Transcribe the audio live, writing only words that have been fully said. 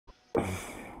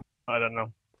I don't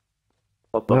know.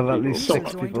 We have at least 6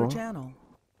 Joined your people. channel.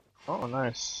 Oh,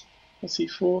 nice. I see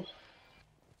 4.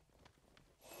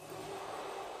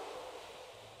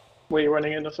 Were you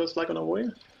running in the first flag on a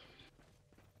warrior?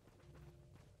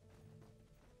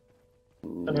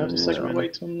 And have the second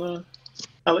weight on the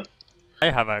alley? I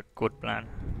have a good plan.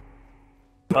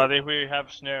 But if we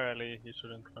have Snare Alley, he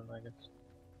shouldn't run, I guess.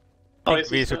 I Oh, think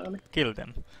is we he should alley? kill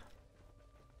them.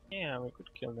 Yeah, we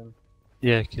could kill them.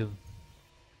 Yeah, kill.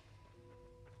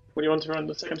 Would you want to run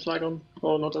the second flag on,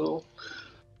 or not at all?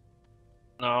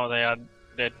 No, they are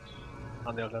dead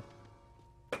until that.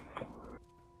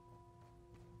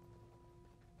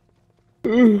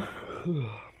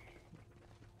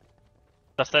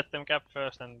 Just let them cap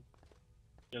first and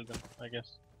kill them, I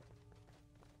guess.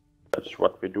 That's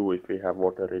what we do if we have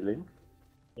water reeling.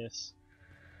 Yes.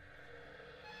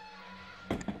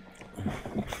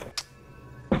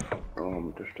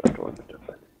 Just one bit of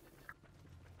it.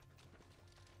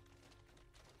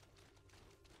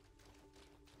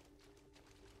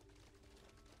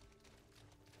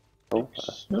 Oh,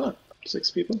 No,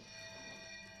 6 people.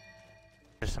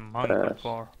 There's a monk on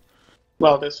 4.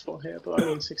 Well, there's 4 here, but I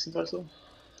mean 6 in total.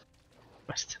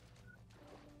 West.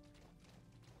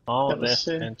 Oh, That was,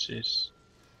 there's henchies.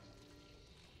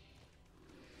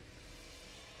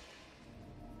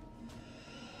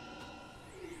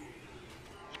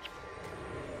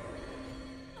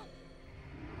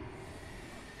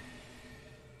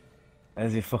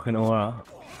 There's your fucking aura.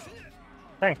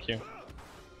 Thank you.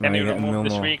 No, Can you get remove no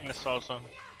this more. weakness also?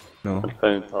 No.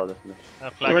 I'm powerlessness. A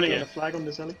I'm flag running in here. a flag on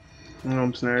this alley. No,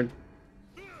 I'm snared.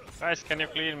 Guys, can you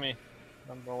clean me?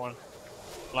 Number 1.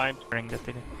 Blind. Bring the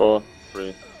thing. 4,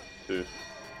 3, 2,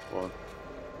 1.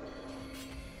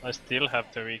 I still have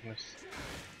the weakness.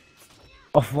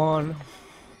 Off 1.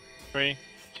 3,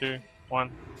 2,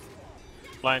 1.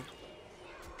 Blind.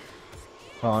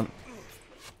 Can't.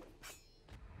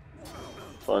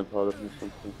 Fine, powerlessness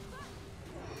something.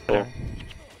 4,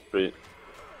 3,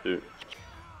 2,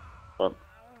 1.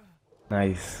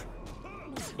 Nice.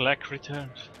 Black returned.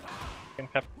 Can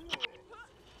cap.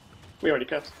 We already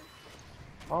capped.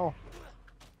 Oh.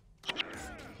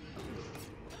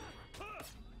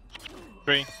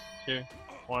 3, 2,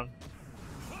 1.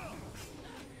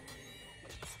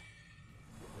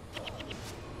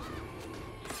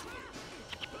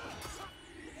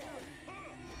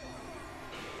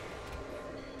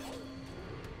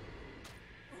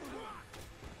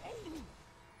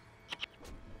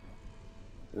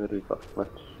 Very fast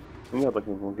match. Minkä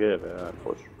takia mun GVR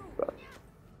pois pääsi?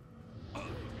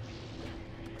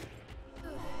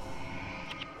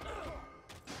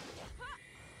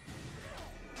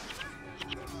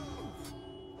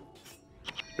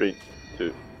 Three,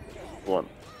 2, 1.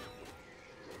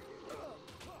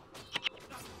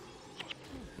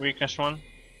 Weakness 1.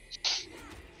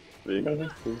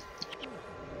 Weakness 2.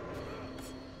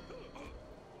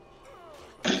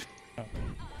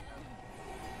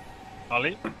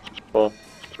 Ali. 4,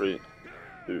 3,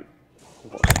 2,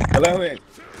 1. Hello, it.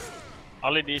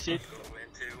 Ali DC.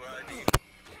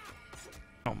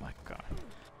 Oh my god.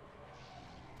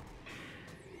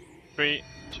 3,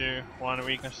 2, 1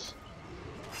 weakness.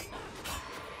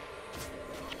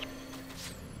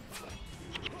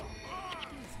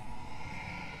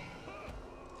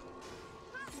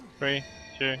 Three,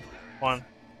 2, 1.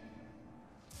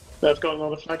 They've got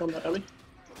another flag on the alley.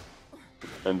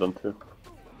 I'm done too.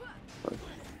 Nice.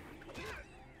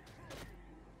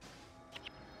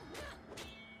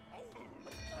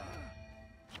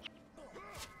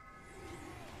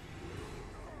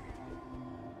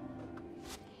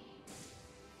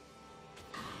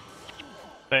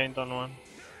 Paint on 1.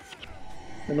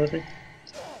 They're moving.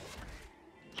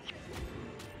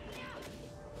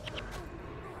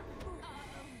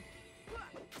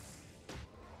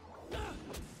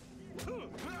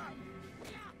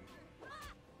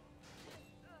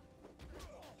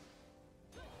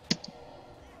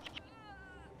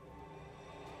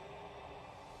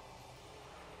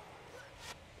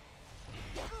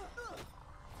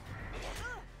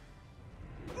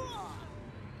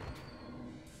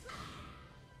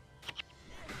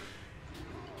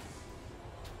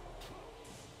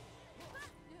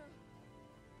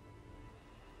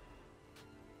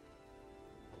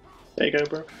 There you go,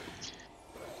 bro.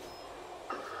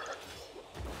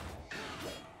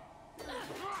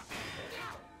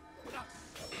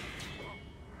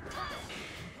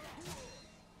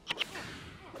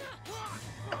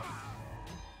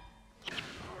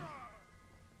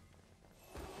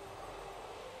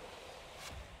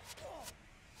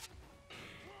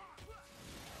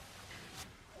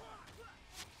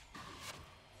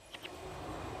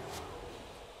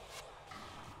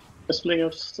 Just something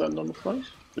else stand on the flight.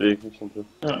 Weakness on 2.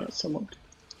 It's someone.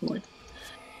 Like,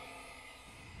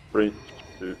 3,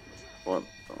 2, 1.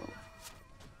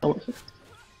 oh,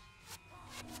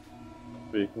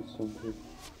 Weakness on 2.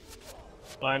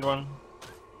 Blind one.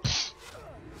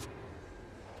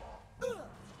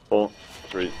 4,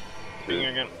 3, 2, Ping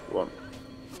again. 1.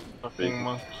 Nothing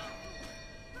monk.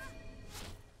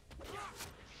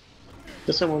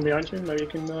 there's someone behind you. Maybe you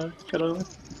can get on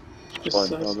with. Just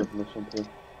Fine, I'll get this on 2.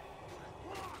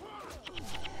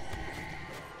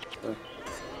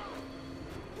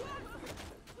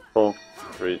 4,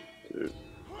 3, 2,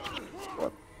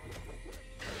 1.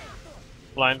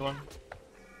 Blind one.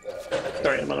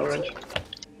 sorry, I'm on orange.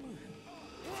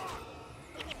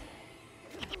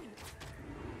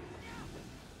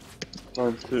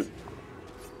 Line 2.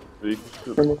 Weakness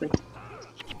 2. Removing.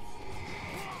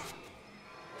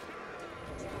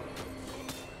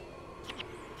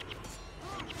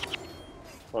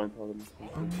 Fine, I'll get this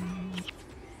on 2.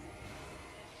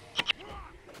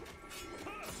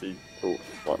 3, 2,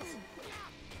 1.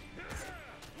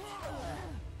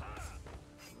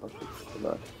 I think the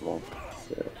last one.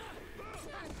 Yeah.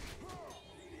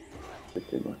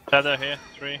 15. Tether here.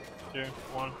 3, 2,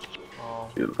 1. Oh,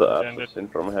 Kill the ended. assassin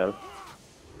from hell.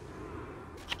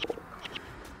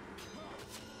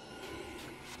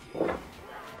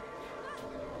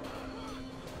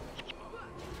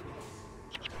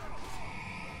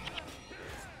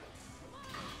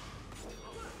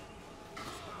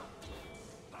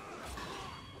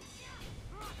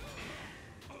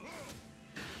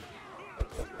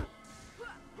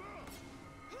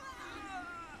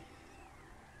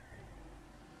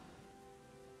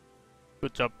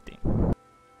 Good job, team.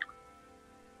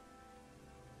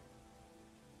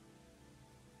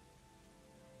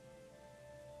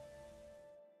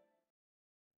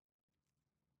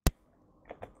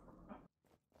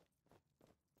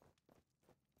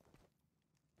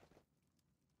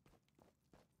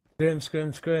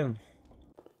 Scrim.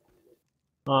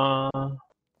 Pleb,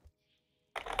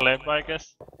 I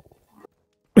guess.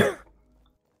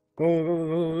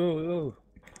 Go.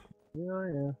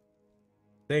 Yeah.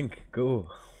 Think, go.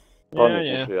 Yeah.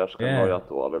 Pani äsken Yeah.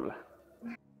 nojatuolille.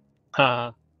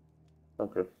 Haha. On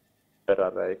kyllä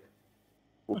peräreikä.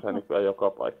 Usein nykyään joka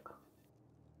paikka.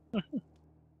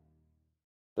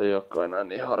 Se ei olekaan enää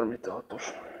niin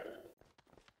harmitoitus.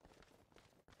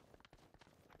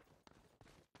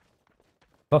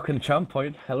 Fucking champ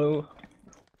point, hello.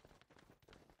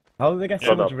 How did they get so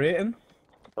Shut much up. rating?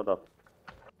 Shut up.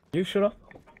 You shut up.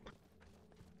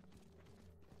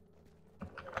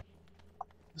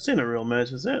 This ain't a real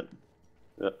match, is it?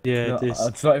 Yeah, No, it is.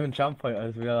 it's not even champ point, I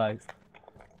just realised.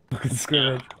 Fucking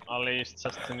scrimmage. Ali is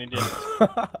just an idiot.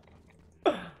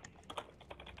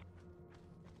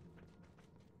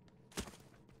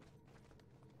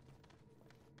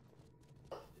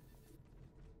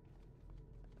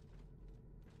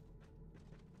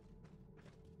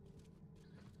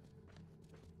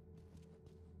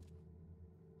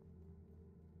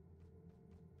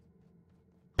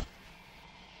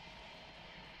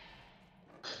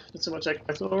 Did someone check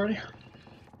back already?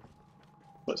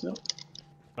 What's no?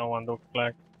 No one took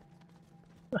flag.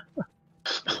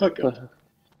 Oh god.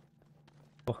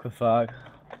 Fuck a fag.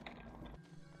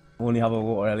 Only have a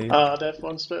water alley. Death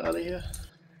one split out of here.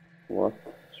 What?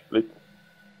 Split.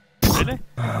 Really?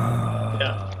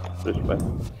 Yeah. Respect.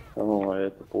 Oh, I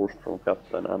ate the boost from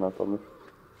Captain Anatomy.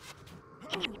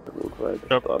 The good way to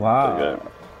Yep. start Wow. the game.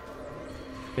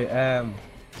 Okay,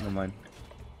 never mind.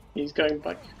 He's going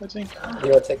back, I think. You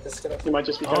wanna take this guy? He might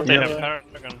just be Oh, going they the have other-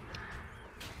 Paragon.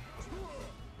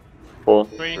 4,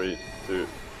 Three. 3, 2,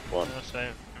 1. No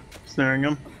save. snaring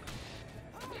him.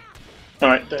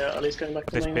 Alright, there, Ali's going back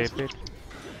to This the main. baby.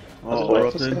 Oh, Four,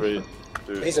 right, that's 3,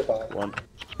 2, He's a bomb. 1.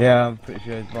 Yeah, I'm pretty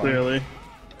sure it's bottom. Clearly.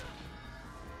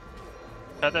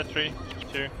 Tether 3,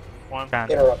 2, 1.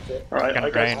 Can't. Interrupted. Alright, Can I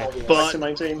drain guess it. back to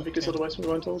maintain because otherwise we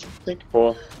won't hold, I think.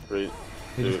 4, 3, You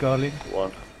 2, just got lead.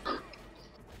 1.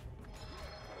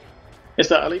 Is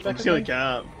that Ali back I'm just gonna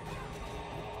again? cap.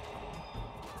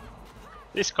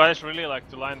 These guys really like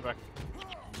to line back.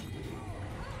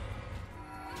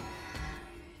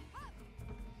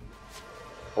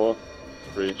 Four,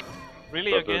 3,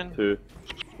 Really again? 2,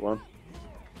 1.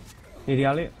 Need the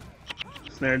alley?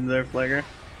 Snared their flagger.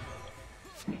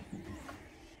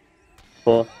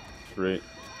 4, 3,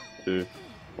 2,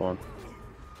 1.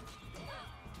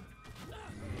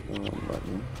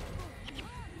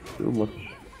 Too much.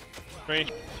 3,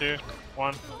 2,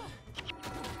 1.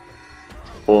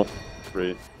 4,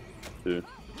 3, 2,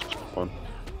 1.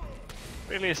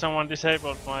 Really, someone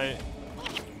disabled my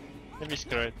heavy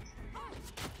skirt.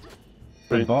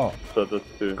 The ball. So that's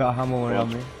 2. Got a hammer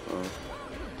around me.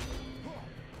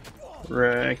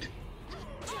 Wrecked.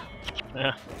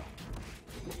 Yeah.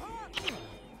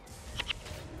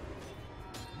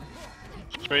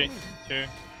 Three, two,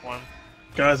 one.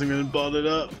 Guys, I'm gonna ball it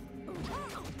up.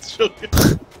 So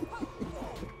good.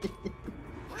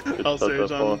 I'll So surge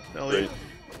that's on 4, Ellie.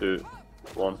 3, 2,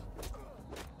 1.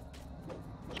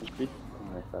 Nice,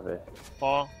 have it.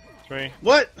 4, 3,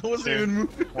 What? I wasn't 2, even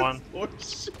moving. 1. Oh,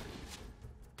 shit.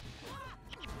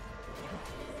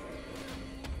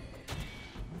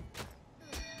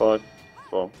 Five,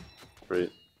 4, 3,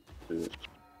 2,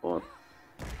 1.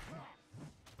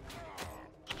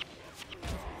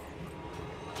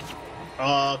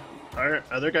 Our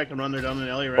other guy can run there down the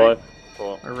alley, right? 5,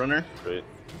 4, Our runner? 3,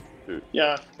 2,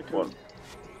 Yeah. I can. 1.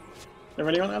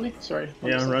 Everybody on Ellie? Sorry.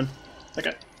 Yeah, run.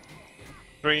 Okay.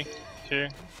 3, 2,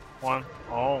 1.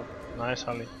 Oh, nice,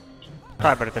 Holly.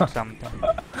 Try protect something.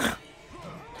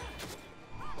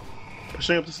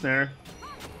 Pushing up the snare.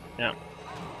 Yeah.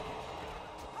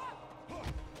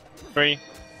 3,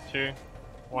 2,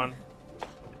 1.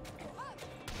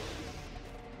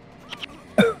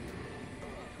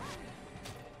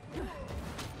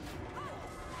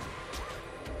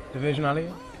 Division alley.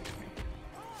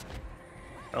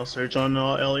 I'll search on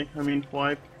Ellie. I mean,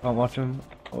 wipe. Can't watch him.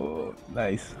 Oh,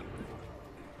 nice.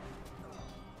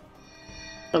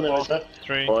 And then 4, there's that.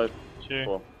 3, 5, 2,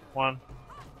 4. 1.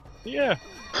 Yeah.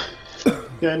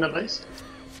 Yeah, not nice.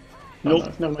 Nope. Oh,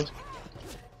 no, never mind.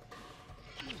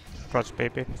 Cross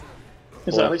baby.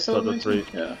 Is 4, Ellie still on so the the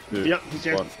 3, Yeah. 2, Yeah, he's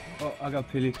here. 1. Oh, I got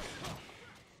Pilly.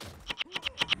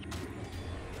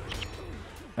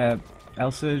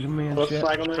 Elsa on me and Put a shit.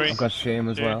 flag on Three. it. I've got Shame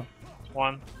as Two. well.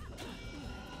 1.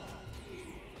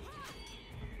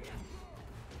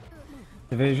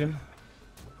 Division.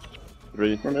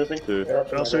 3, Removing. 2,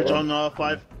 I'll search on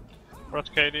 5.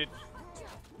 Rotated.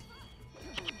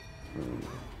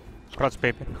 Cross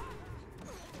baby.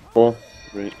 4,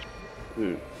 3,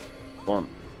 2, 1.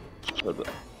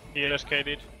 Tätä Healer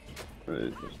skated.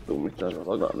 ei siis tuu mitään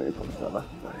takaa niin pitää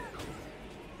lähteä.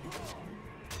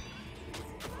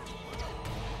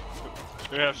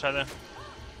 Do you have shadow?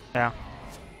 Yeah.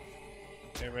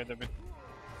 Okay, wait a bit.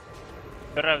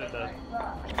 Peräytetään.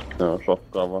 Se on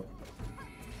shokkaa vaan.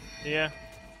 Yeah.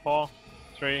 4,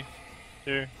 3,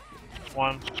 2,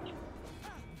 1.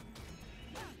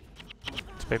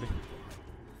 It's baby.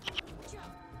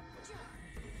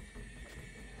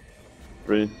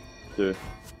 3, 2,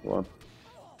 1.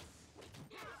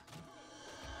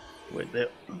 Wait, they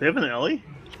have an Ellie?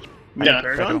 Yeah,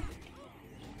 Paragon?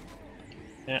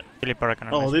 Yeah. Really Paragon.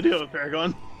 Oh, they do have a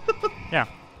Paragon. Yeah.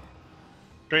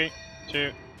 3,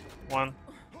 2, 1.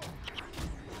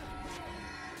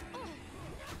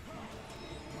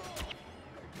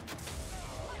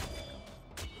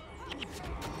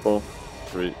 Four,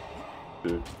 3,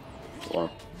 2, 1.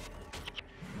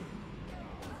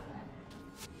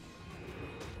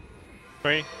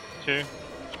 3, 2,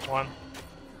 1.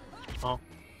 Oh.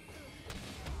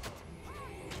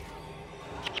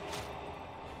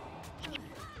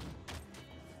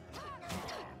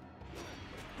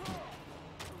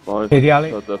 Five, Hey, the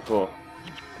alley. tätä 4,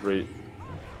 3,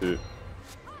 2,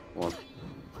 1.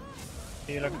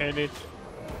 Healer skated.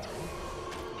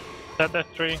 Shadow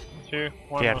 3, 2,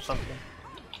 1 Yeah. or something.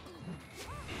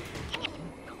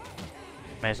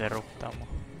 Me se ruttaa mua.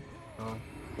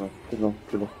 No,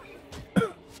 kyllä.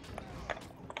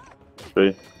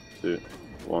 3, 2,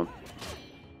 1.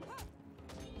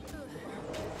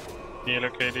 Healer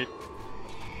skated.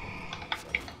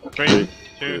 3, 3,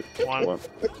 2, 2, 1. 1.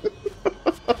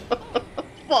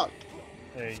 Fuck!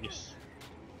 Hey, yes.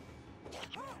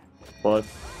 5,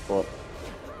 4,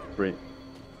 3,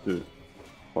 2,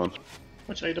 1.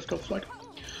 Which aid have got flag?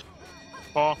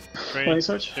 4, 3, Play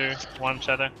search. 2, 1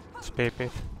 shadow. It's baby.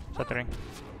 Shattering.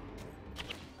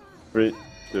 3,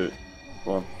 2,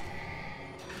 1.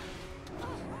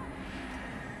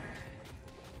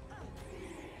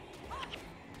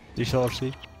 This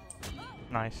RC.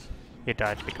 Nice. He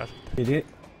died because of that. Did it?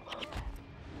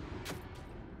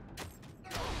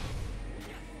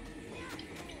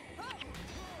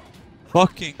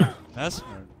 Fucking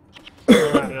Mesmer. I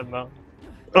don't know.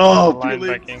 Oh, Line Billy,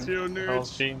 backing. zero The whole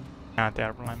nerds. team. Yeah, they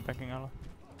are line backing a lot.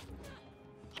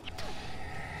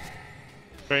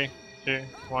 3, 2,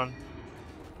 1.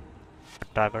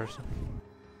 Diversion.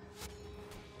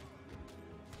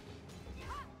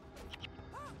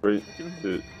 3,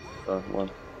 2,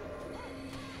 1.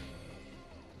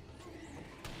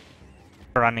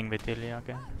 Running with Ilya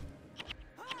again.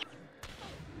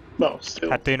 Well, still.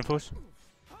 Had to infuse.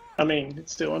 I mean,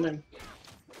 it's still on him.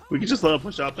 We can just let him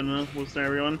push up and we'll snare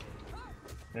everyone.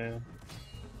 Yeah.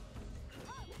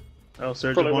 Oh,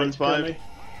 Surge Probably of wait one's to kill 5. me.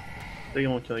 They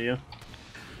won't kill you.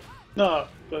 No,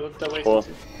 but they're wasted. 4,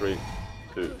 3,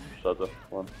 2, shatter,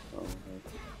 1.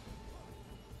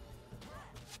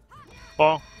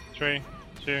 4, 3,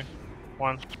 2,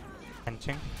 1.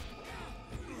 Henching.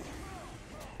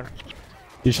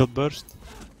 He shot burst.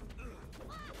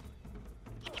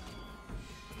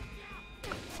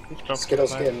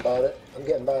 Skittles getting botted. I'm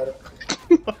getting botted.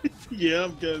 Yeah,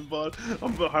 I'm getting bought.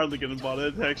 I'm hardly getting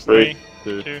botted, actually.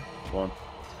 3, 2, 2. 1.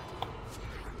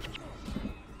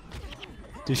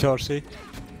 DCRC.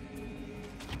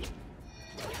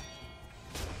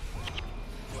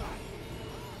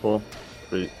 Four,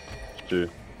 3, 2,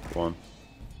 1.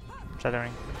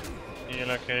 Shattering.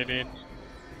 Relocated.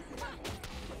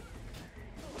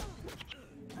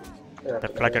 The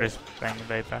flagger is playing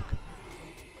way back.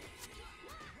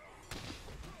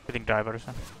 Hitting divers.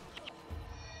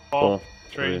 4,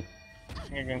 3,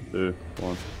 3. Again. 2,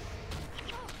 1.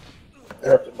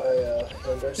 Interrupted by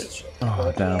burst.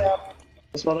 Oh, damn.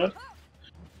 That's one out.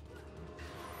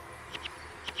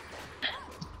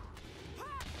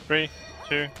 3,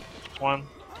 2, 1.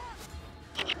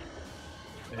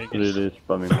 Really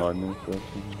spamming lightning.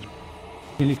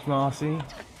 Felix Marcy.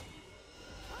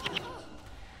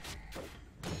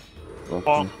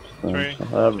 4, 3, I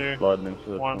have 2, lightning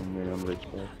surge 1. on me on this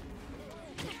side.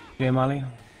 Jim Ali.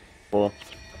 4,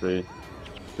 3,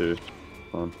 2,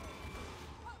 1.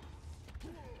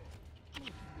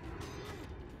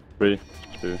 3,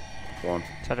 2, 1.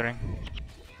 Shattering.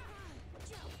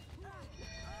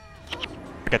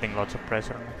 Getting lots of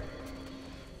pressure on me.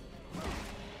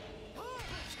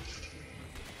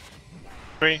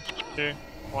 3, 2,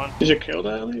 1. Did you kill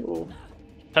that, Ellie? Or...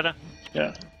 Shatter.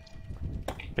 Yeah.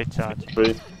 Bit charge.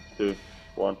 3, 2,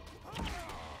 1.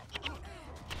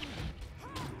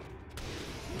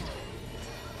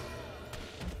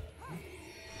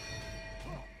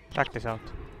 Back this out.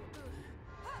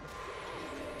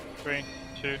 3,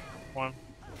 2, 1.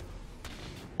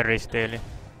 Wrist daily.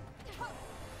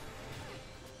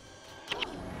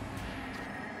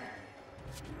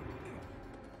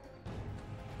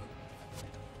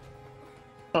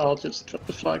 I'll just drop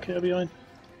the flag here behind.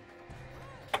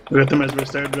 We got the mesmer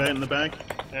started right in the back.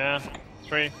 Yeah.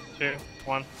 3, 2,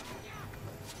 1.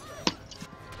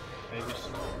 Babies.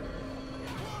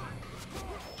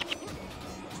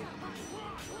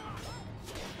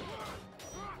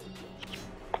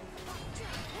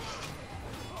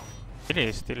 He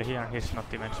is still here, he's not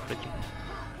even splitting.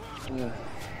 Yeah.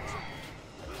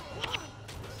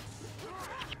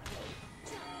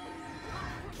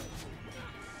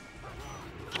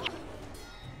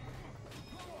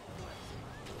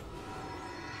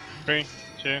 Three,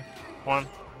 2, 1.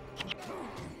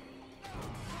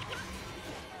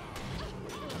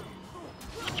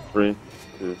 Three,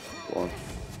 two, 1.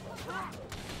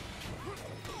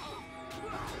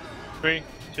 3,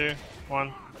 2,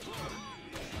 1.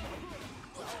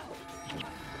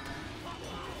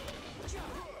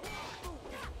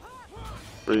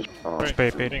 Three. Oh, 3,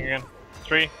 Baby. shooting again.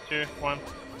 3, 2, 1.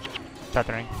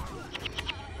 Shattering.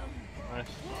 Nice.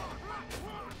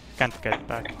 Can't get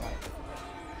back.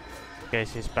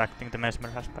 Case is backing, the mesmer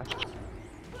has back.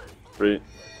 3,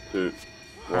 2,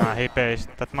 1. Ah, he based,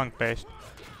 that monk based.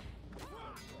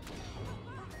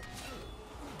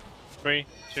 3,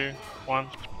 2, 1.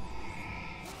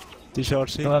 Still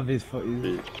DCRC. have his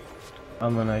footies.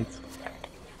 I'm a knight.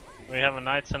 We have a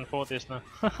knights and 40s now.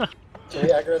 Can we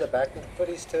aggro the back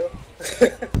footies too?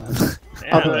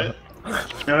 I'll Yeah. do it.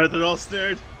 Alright, they're all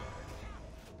stared.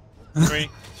 3,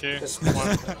 2, Just-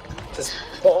 1. Just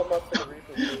pull them up for the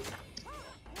Reaper, please.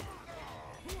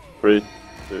 3,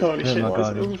 2, Holy Oh shit, my this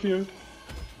God. overview.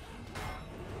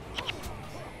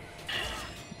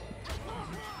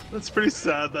 That's pretty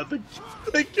sad that they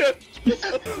get 3,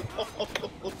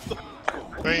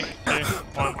 2,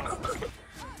 1.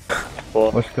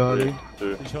 4, What's going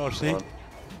 3, 2, DCRC. 1.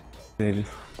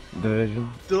 Division.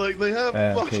 They're like, they have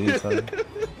Okay, fucking... sorry.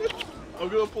 I'm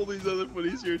gonna pull these other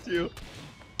footies here too.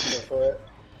 Go for it.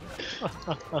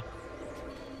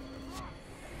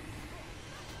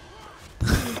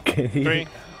 Okay. 3,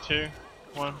 2,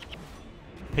 1.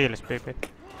 Heal is PP.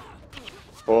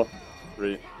 4,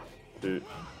 3, 2,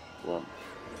 1.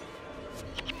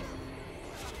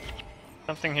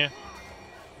 Something here.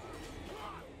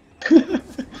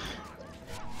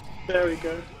 There we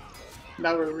go.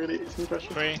 Now we're really eating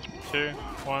pressure. 3, 2,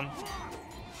 1.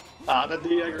 Ah, that the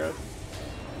aggro.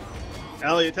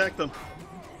 Allie, attack them.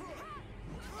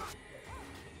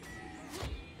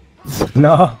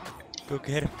 No. Go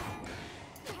get him.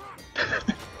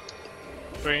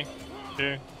 3,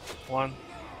 2, 1.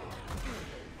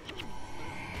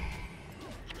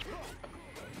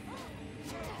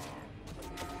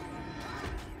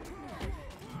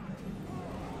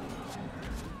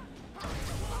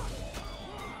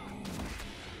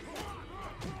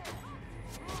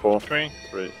 4, 3.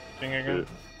 3, King again.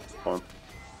 2, 1.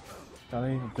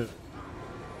 Charlie,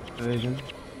 division.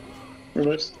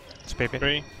 Reverse. It's PP.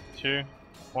 3, 2,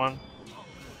 1.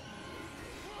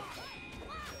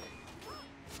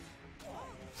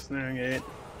 Snaring 8.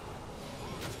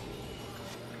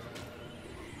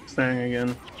 Snaring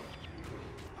again.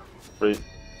 3,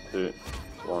 2,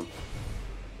 1.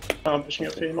 I'm pushing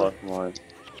up here now. 5 mine.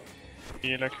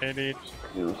 Heal located.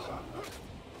 Use.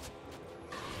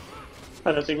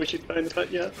 I don't think we should go in the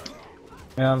fight yet.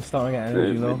 Yeah, I'm starting to get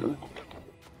energy low. Middle.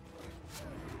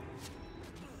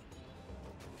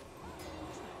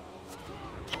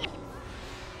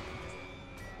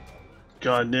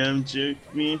 Goddamn juke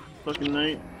me. Fucking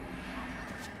knight.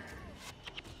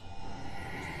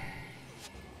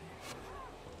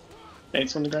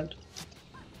 Eight's on the ground.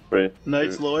 3,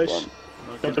 Knight's 2, lowish.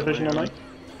 1. Got the vision on knight.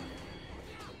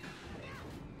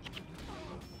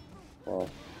 Wow.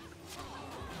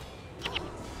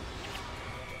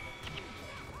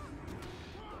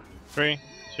 3,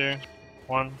 2,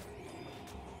 1.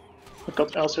 I've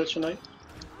got L switch on knight.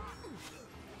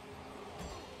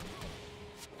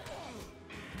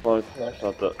 5,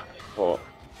 shut 4,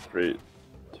 3,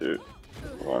 2,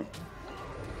 1.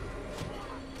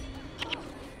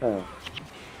 Oh.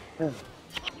 Yeah.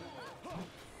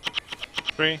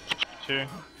 3, 2,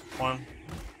 1.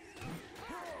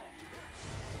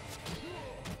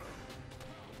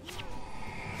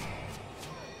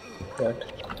 Good.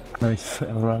 Nice,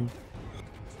 I'll run.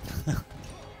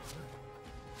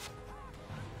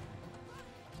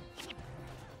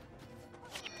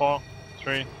 4,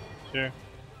 3, 2,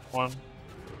 1.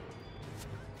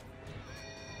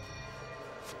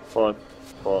 5,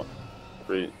 4,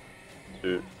 3,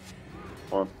 2,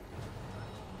 1.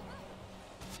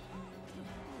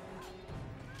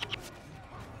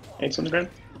 Eight's on the ground.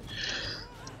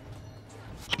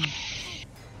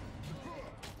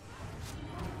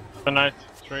 The knight.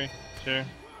 3, 2,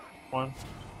 1.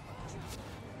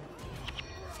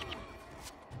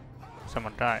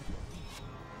 Someone died.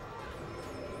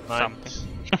 Knight. Something.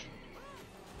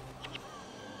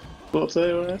 Go up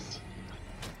there, rest.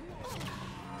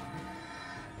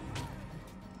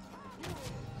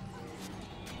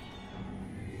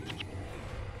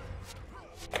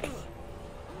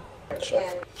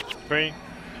 Shot. 3,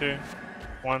 2,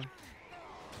 1.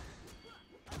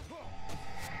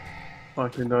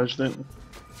 Fucking dodged it.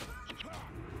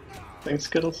 Thanks,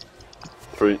 Skittles.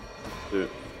 3, 2,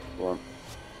 1.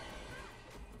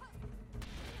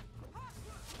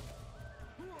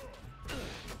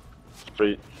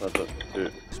 Three, shut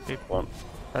 2, Speed. 1.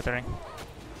 Battering.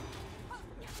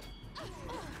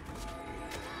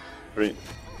 3,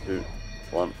 2,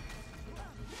 1.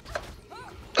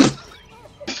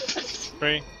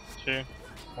 3, 2,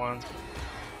 1.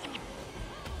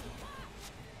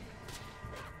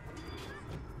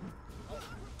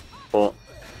 4,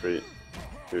 3,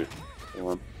 2,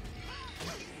 1.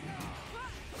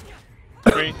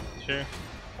 3, 2,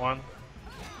 1.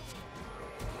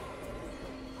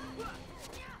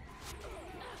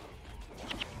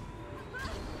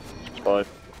 5,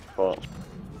 4,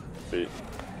 3,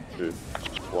 2,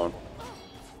 1.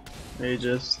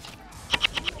 Aegis.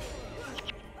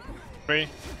 3,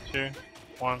 2,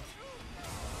 1.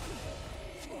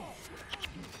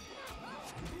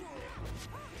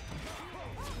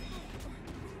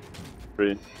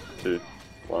 3, 2,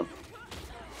 1.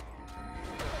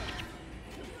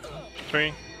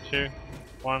 3, 2,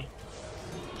 1.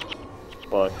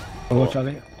 5, Oh,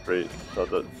 Charlie. 3, shut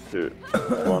 2,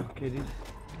 1. KD.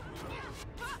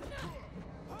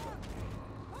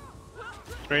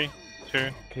 3,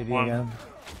 2, KD 1. again.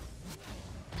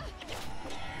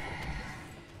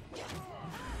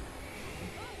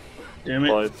 Damn it.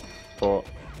 5, 4,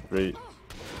 3,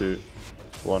 2,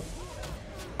 1.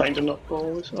 Find him not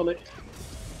always, Ollie.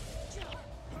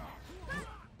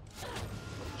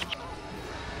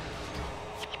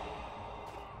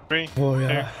 Three, Oh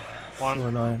yeah. 2, 1. So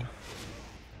annoying.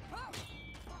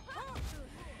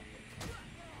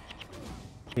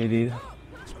 KD.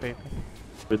 Speed.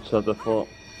 Which shut 4,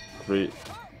 3,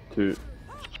 2,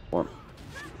 1.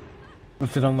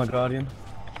 Lifted on my guardian.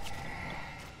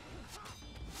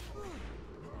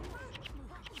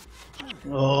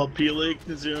 Oh, P-Lake,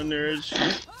 the zero nerds.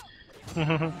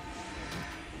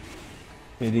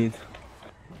 KD.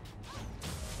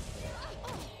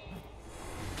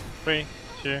 3,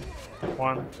 2,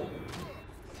 1.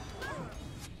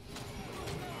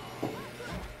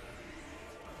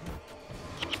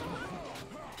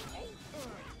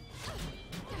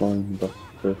 Find the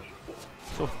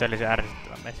Suhteellisen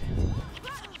ärsyttävä mesi.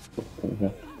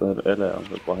 Ele on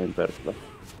se pahin perkele.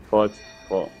 5,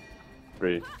 4,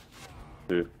 3,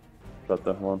 2. Shut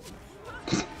that one.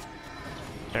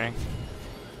 Sorry.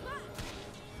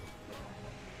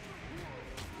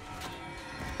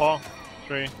 4,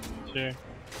 3, 2,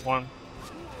 1.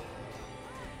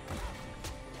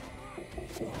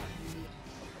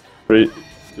 3,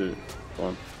 2,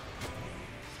 1.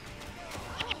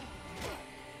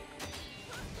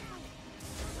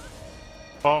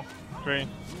 Four, 3,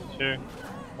 2,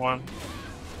 1.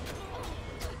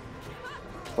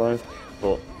 5,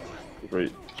 4,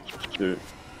 3, 2,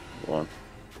 1.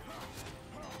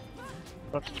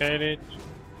 Got skated.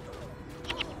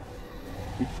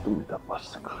 Vittu mitä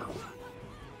paskaa.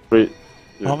 3,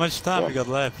 2, How much time we 1. got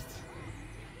left?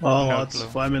 Oh, No it's clue.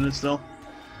 5 minutes still.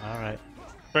 Alright.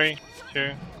 3,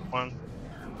 2, 1.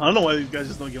 I don't know why these guys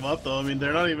just don't give up though. I mean,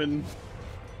 they're not even.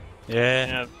 Yeah.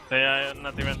 Yeah, they are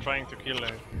not even trying to kill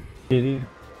him. Kitty.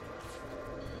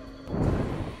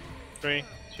 3,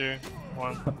 2,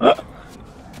 1.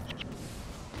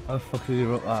 How the fuck did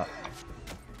you wrote that?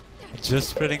 Just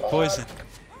spreading poison.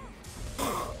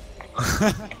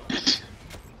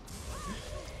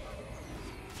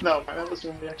 No, that was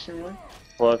doing the action really.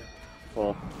 5,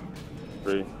 4,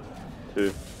 3, 2,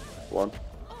 1.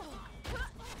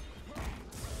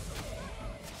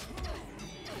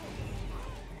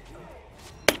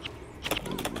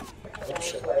 Oh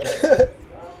shit.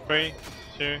 3,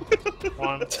 2,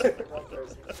 1.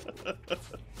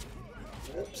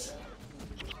 Oops.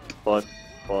 5,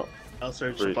 4, I'll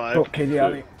search Three. 5. Oh, Kitty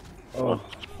Ali. Oh,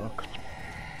 fuck.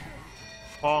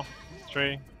 4,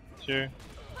 3, 2,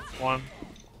 1.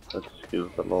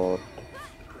 Excuse the Lord.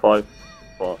 5,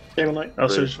 4, Yeah, good night. I'll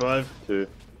Three. search 5. 2,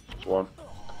 1.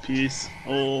 Peace.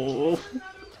 Oh.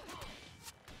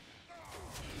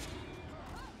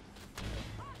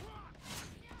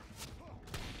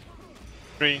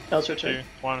 Three, I'll search 2, it.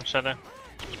 1. Shadow.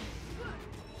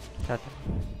 Shut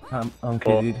I'm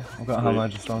kitted. I've got a hammer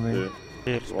Three, just on me. 2,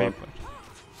 Here's One. people.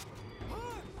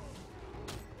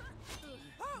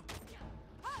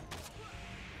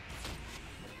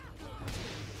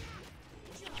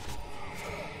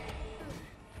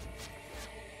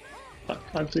 Fuck,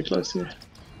 I'm too close here.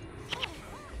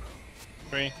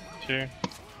 3, 2,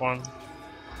 1.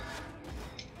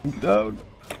 Down.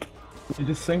 You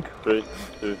just sink. 3,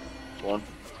 2, 1.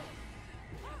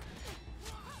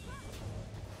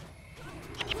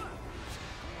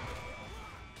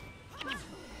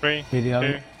 Three, Kitty 2,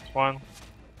 Ali. 1.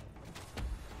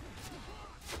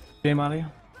 Game Ali.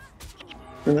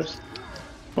 In this.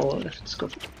 Oh, it's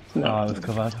got. No. Oh, it was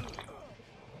covered.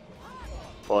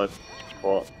 5,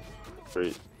 4,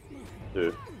 3,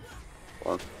 2,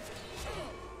 1.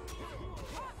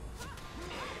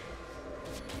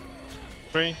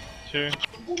 3, 2,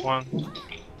 1.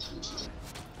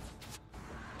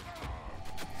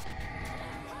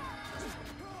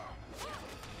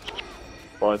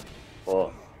 5,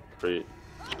 4, 3,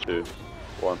 2,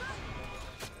 1.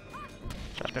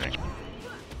 Shattering.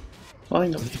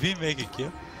 Fine. Did we make a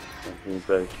kill? Nothing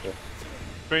very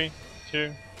 3,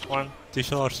 2, 1.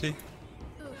 Dish RC?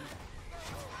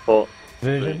 4,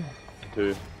 Vision.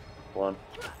 2, 1.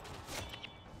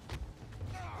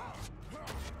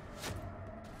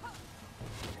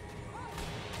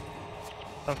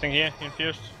 Something here,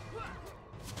 infused.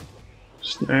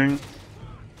 Snaring.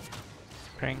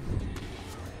 Spring.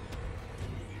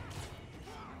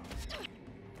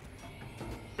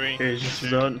 3, Okay, just 2,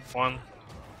 done. 1.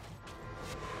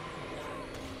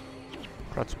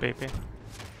 Crots PP.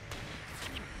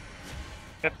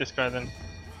 Get this guy then.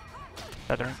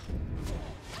 Shattering.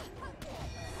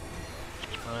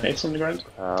 It's on the ground.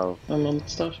 Ow. I'm on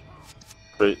stuff.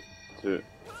 3, 2,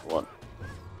 1.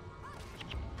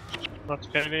 Not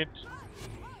skated.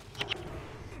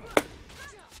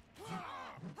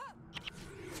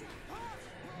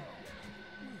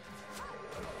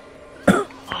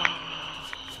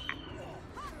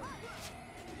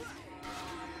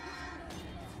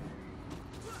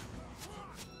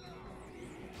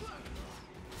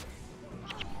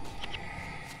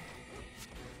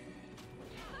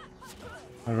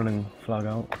 I'm running flag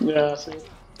out. Yeah, I see.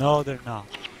 No, they're not.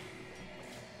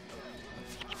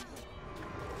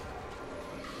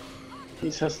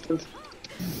 He's hesitant.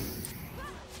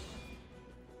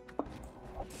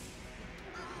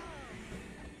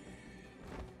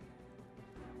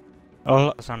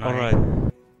 Oh, That's annoying.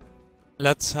 alright.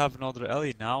 Let's have another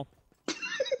Ellie now.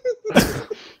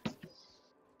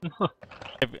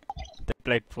 They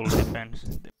played full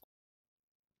defense.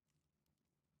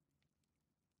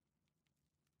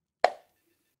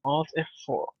 Alt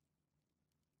F4.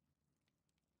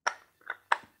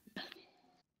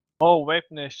 Oh, Wave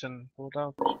Nation. Pulled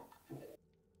out.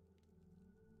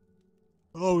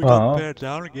 Oh, we Oh. got bear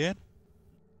down again.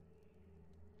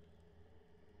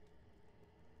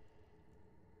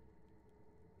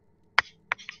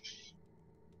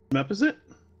 Map is it?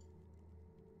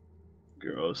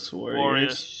 Gross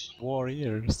Warriors.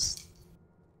 Warriors.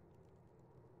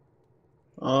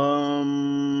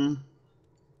 Um.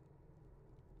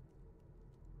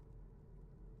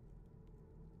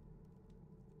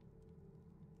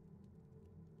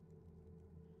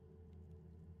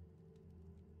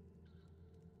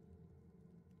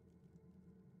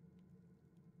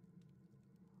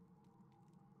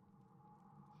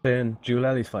 Playing Dual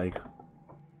Ellie's fight.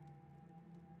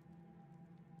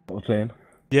 What we're playing.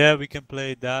 Yeah, we can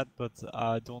play that, but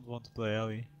I don't want to play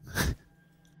Ellie.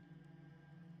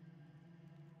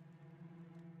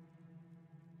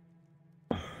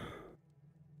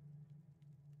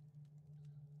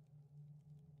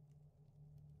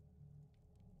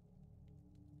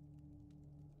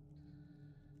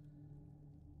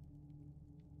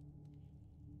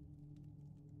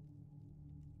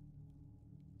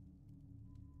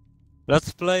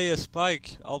 Let's play a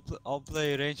Spike. I'll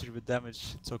play a Ranger with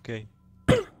damage. It's okay.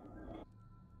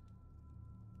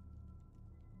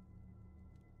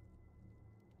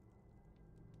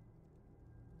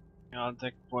 Ja, I'll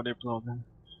take body blow then.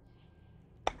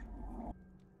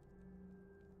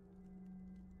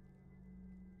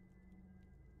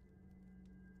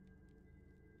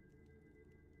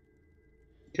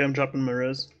 Okay, I'm dropping my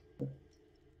res.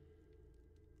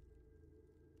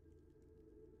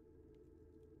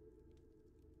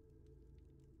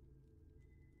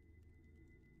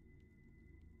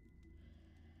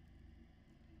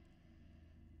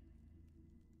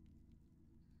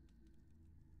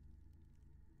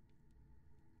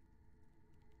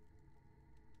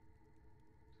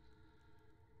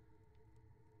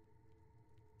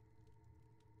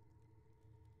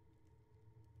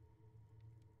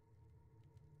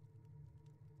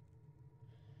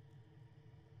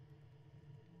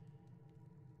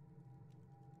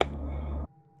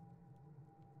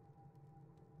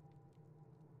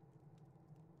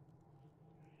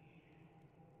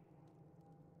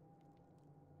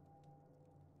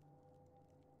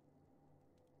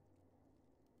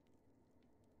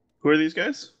 Who are these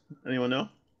guys? Anyone know?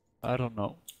 I don't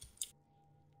know.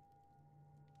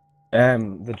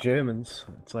 The Germans.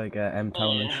 It's like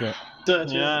M-Town and shit. Yeah,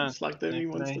 Yeah, it's like the they only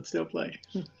ones play. that still play.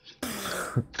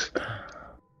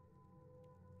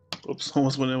 Oops,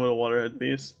 almost went in with a waterhead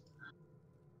piece.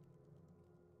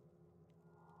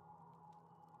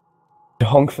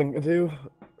 Honk thing to do.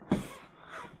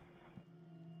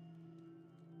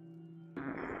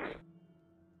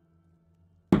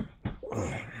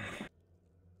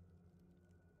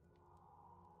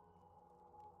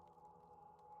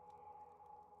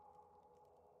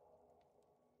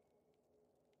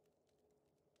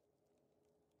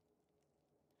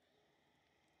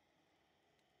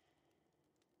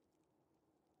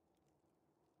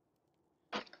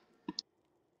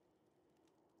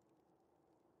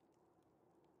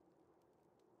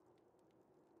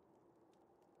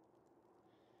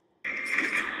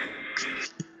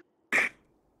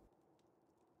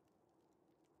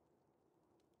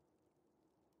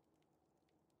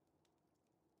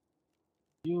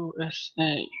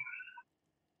 USA.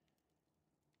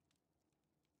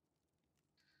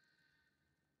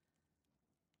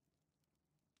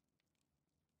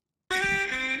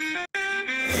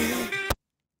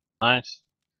 Nice.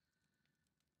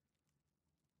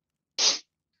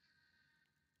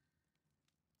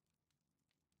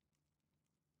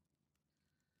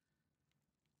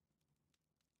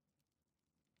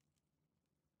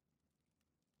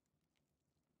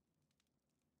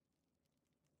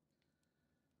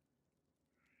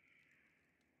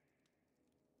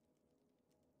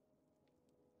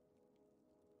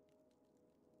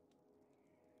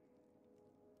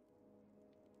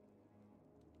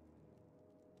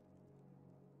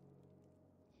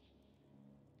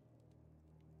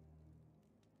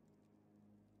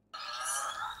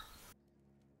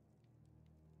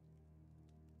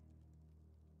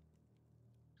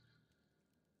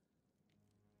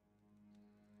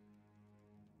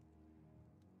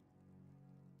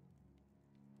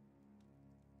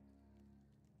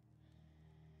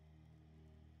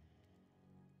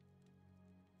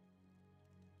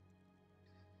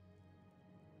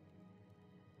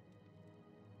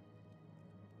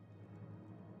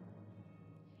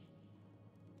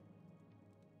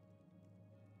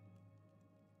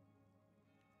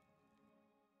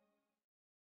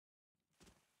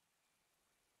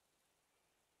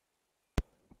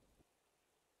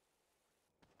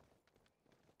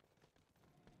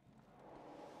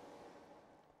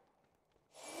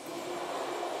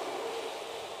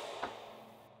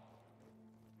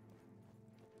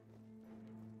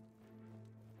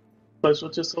 Guys,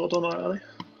 what's your thought on that, Ali?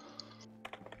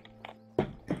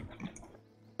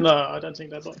 No, I don't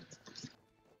think that's on.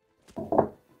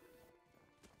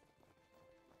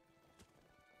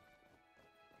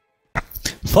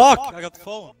 Fuck! I got the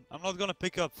phone. I'm not gonna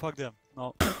pick up. Fuck them.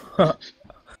 No.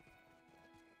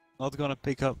 Not gonna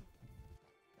pick up.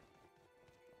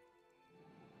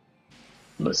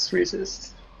 Let's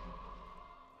resist.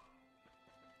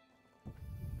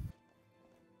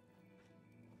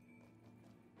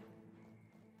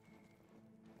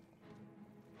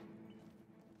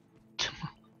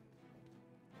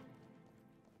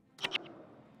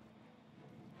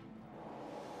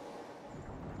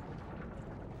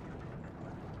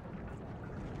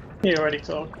 You already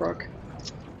talked, Brock.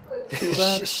 Feel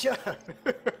bad. Shut up.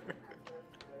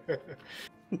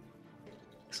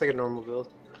 Looks like a normal build.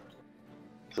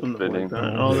 Something like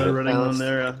that. Oh, they're running on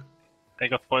there. They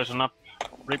got poison up.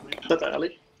 Rip. Is that the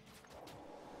alley?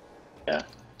 Yeah.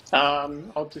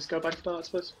 I'll just go back for that, I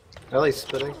suppose. Ellie's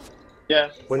spitting. Yeah.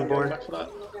 Windborne. I'm going back for that.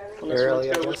 Unless Air you want alley,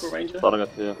 to I go guess. with a ranger. Target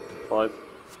here. 5.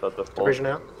 Set the 4. Division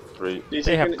out. 3. Do you They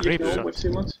think have you can creeps. ult with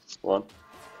 2 months? 1.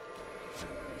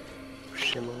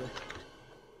 Shim on me.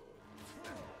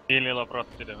 Hiililla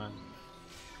protti them.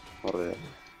 Sorry.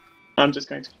 I'm just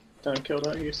going to don't kill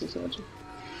that useless energy.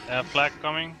 Flag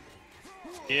coming.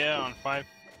 Here on 5,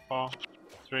 4,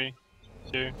 3,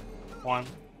 2, 1.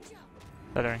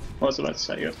 Stuttering. I was about to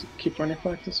say you have to keep running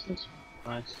flag, I suppose.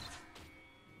 Nice.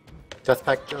 Death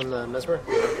pact on the mesmer.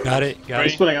 Got it. Got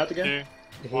He's it. pulling out again.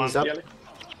 2, He's up. The alley.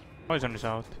 Poison is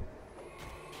out.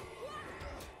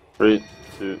 3,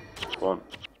 2, 1.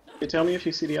 You tell me if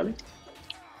you see the alley.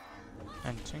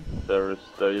 Entering. There is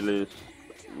daily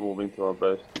moving to our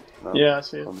base. Now. Yeah, I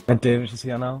see it. En Davis is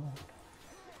here now.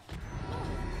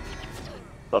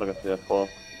 Target here. 4,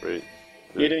 3,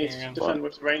 2, You don't need to Yeah. defend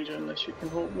with ranger unless you can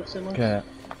hold with 2 months. Okay.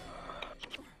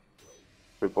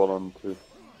 Triple on 2.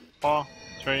 4,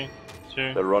 3,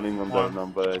 2. They're running on their 1.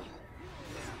 number 8.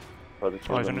 Try to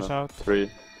kill Poison them is now. out. 3,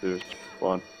 2,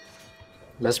 1.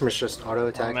 Mesmer's just auto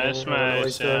attacking. Mesmer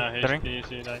is, yeah, he's Stuttering.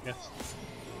 easy, I guess.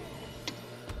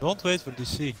 Don't wait for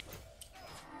DC.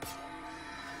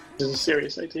 This is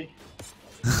serious AT.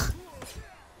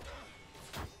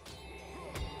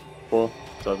 4,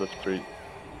 set the 3,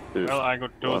 2. Well, I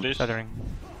could do 1. this. Stuttering.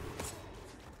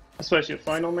 I suppose your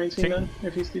final main team Think- then,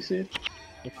 if he's DC'd.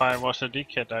 If I was a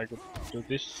dickhead, I could do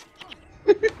this.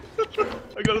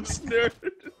 I got snared.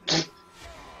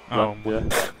 Oh, Yeah.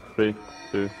 3,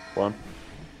 2, 1.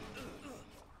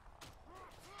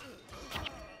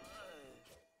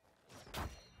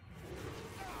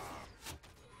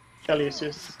 Kelly is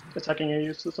just attacking your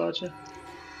useless archer.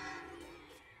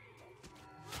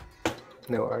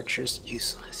 No archers,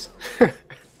 useless.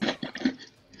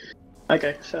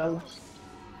 Okay, fair enough.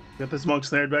 Got the smoke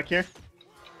snared back here.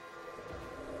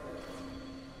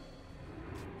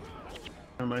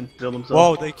 Never mind, build himself.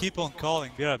 Whoa, they keep on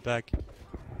calling. Be right back.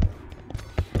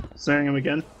 Snaring him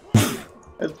again.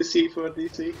 SBC for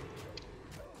DC.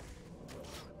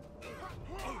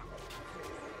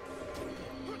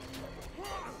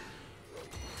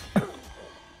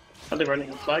 Are they running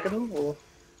a flag at all, or?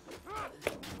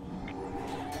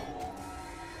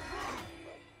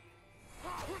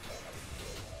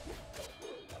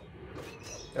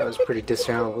 That was pretty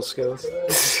dishonorable skills.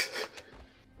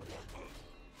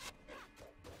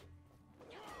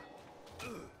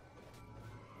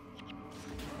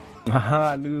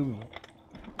 Haha, Lou.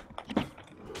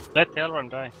 Let the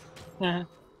Elrond die.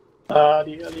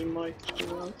 The alley might do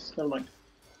else. Never mind.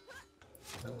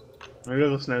 I'm gonna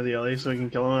go snare the alley so we can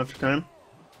kill him after time.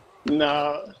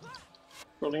 No,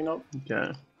 probably not.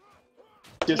 Okay.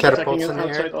 Just Catapults attacking in an the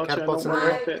air, outside archer, catapults not in the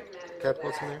one air. off it.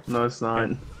 Catapults in there. No, it's not.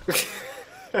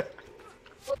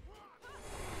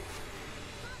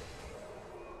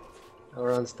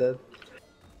 Elrond's dead.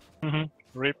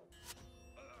 Rip.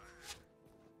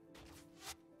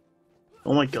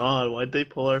 Oh my god, why'd they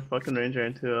pull our fucking ranger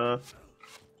into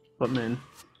footman?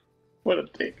 What a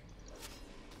dick.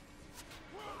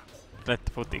 Let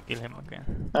the footy kill him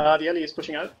again. The alley is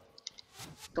pushing out.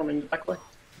 Coming back way.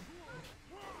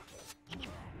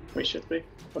 We should be.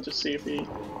 I'll just see if he...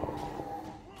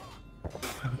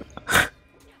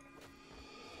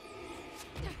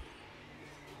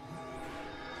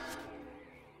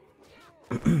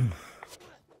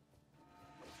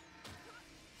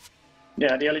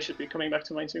 Yeah, the alley should be coming back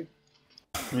to mine soon.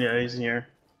 Yeah, he's here.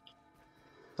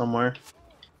 Somewhere.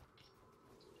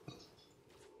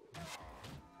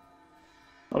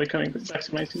 I'll be coming back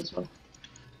to mine soon as well.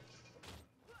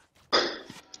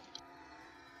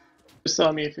 Just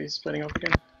tell me if he's splitting up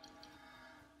again.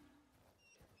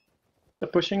 They're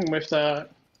pushing with the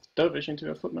Dovish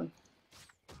into a footman.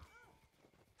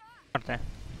 Are they?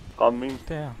 Coming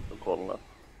There. to corner.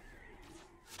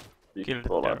 Big Kill the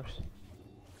Polar. terrorists.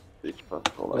 Big fat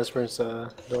Polar Mesmer's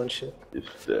doing shit. is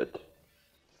dead.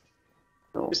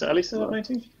 No, Is Ali still at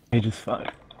 19? Aegis 5.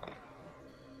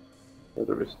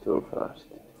 Weather is too fast.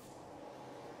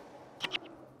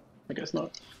 I guess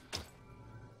not.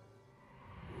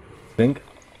 Think.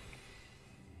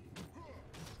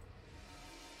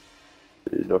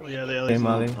 Oh, yeah, the Hey, Ellie's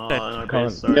Molly. on our Colin.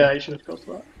 base, sorry. Yeah, you should have got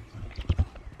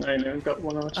that. I know, we've got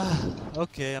one archer.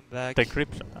 Okay, I'm back. The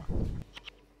grips are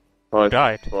 5,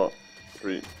 died. 4,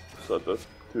 3, 7,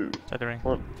 2, Shattering.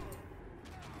 1.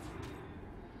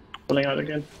 Pulling out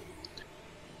again.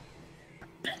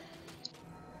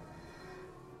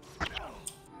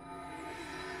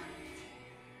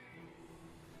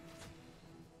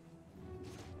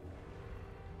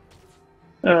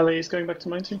 Ali is going back to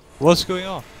 19. What's going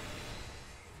on?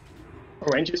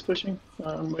 Orange is pushing.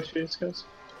 Where she goes.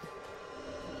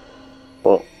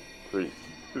 4, 3,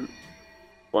 2,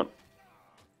 1.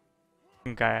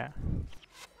 think I,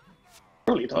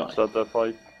 Probably die. So the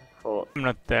 5, 4, I'm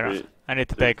not there. 3, I need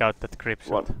to 2, take out that grip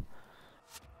shot. 1.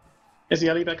 Is the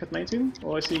Ali back at 19?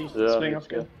 Or is he Yeah, swinging off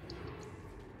again?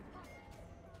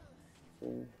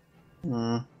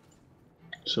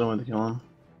 Still want to kill him.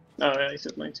 Oh yeah, he's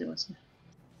at 19, I see.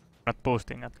 Not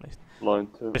boosting at least. Line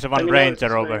 2. There's a Let one me know if ranger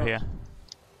it's over going here.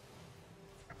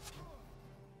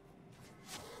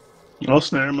 I'll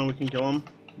snare him and we can kill him.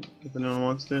 If anyone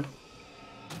wants to.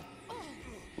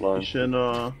 Line You should,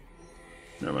 never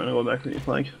mind, I'll go back to your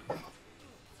flank.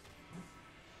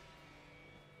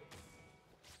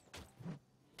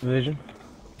 Vision.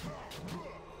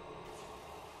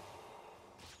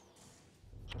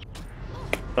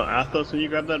 Oh, Athos, can you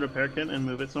grab that repair kit and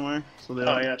move it somewhere? So they Oh,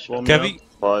 don't yeah, sure. blow me Can up? we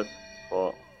 5,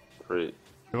 4, 3,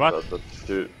 What?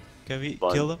 2, Fine.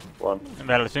 kill them? 1.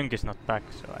 Well, Sync is not back,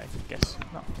 so I guess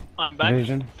no. I'm back.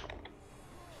 Vision.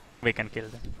 We can kill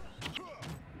them.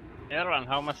 Erwan,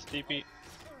 how much TP?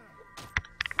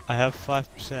 I have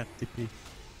 5% TP.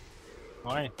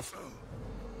 Why?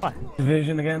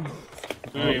 Division again.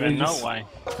 Do you even know Aegis. why?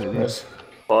 Yes.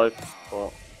 5,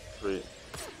 4, 3,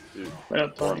 2, We're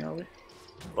not dying, are we?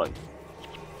 1.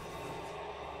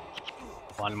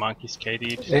 One monkey's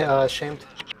KD'd. Yeah, shamed.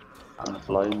 I'm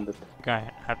blinded. I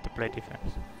have to play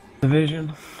defense.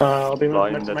 Division. I'll be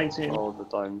moving back to Blinded 19. all the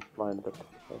time. Blinded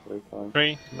every time.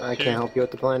 3, I 2, can't help you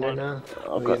with the blind right now. I'm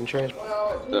Okay. getting trained.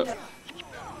 Yeah.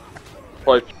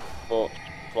 5, 4,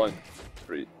 5,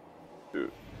 3,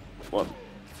 2, 1.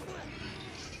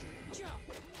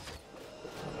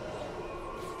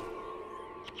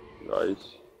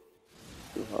 Guys.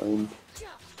 Behind.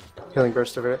 Healing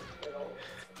burst over it.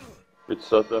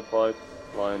 It's at the 5,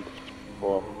 blind.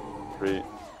 4, 3,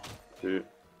 2,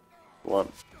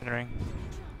 1. Ring.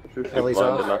 Ellie's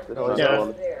off. Ellie's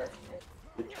off.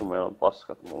 Vittu meillä on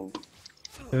paskat mun.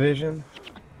 Division.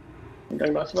 I'm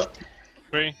going back to that.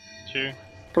 3, 2.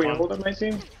 Put your hold at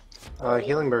 19.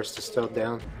 Healing burst is still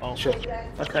down. Oh. Shit.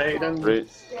 Okay, then 3,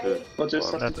 2, we'll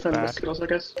just have to That's defend the bad. skills, I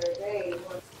guess.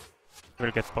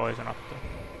 We'll get poison up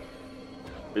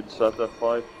there. It's at the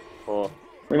 5, 4,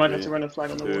 We might have to run a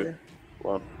flag on the Two. warrior.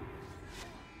 1.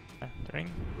 The ring.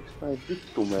 Miks mä ei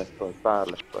vittu mene toi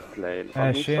päälle toi leili? Ää,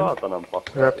 On niin shit. saatanan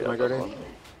paska. They're up to my guardian.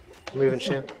 Moving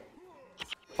sham.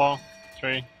 4,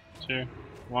 3, 2,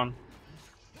 1.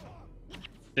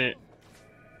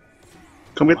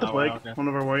 Come get the Oh, flag, okay. one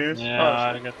of our warriors.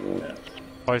 Yeah, I got.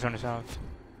 Poison is out.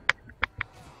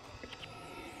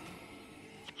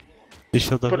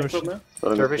 Digital Put it diversion. from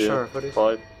there. Dervish or footies?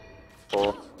 5,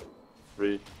 4,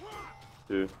 3,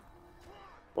 2,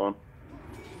 1.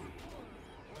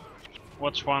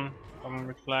 Watch one. Coming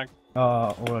with flag.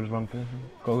 Oral wrong position.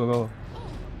 Go, go, go.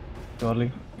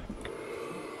 Godly.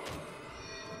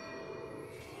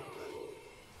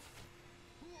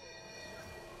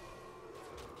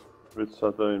 It's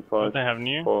at the in Oh, 5, they have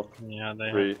new? 4, Yeah,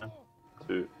 they 3, have.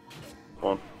 2,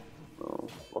 1. No,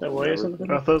 The warriors on the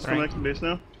field? Athos, come Right. back to base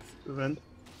now. Defend.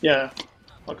 Yeah,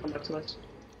 I'll come back to that.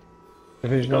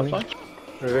 Division Got a only. flag?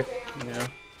 Moving. Yeah.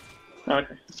 Oh,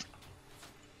 okay.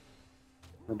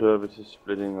 The Dervis is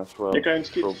splitting as well. You're going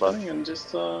to keep Go back. defending and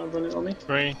just run it on me?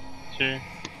 3, 2,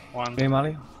 1. Game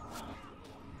Ali.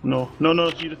 No,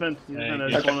 you defend. You Yeah, defend. I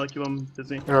you just okay. want to keep him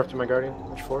busy. They're up to my guardian.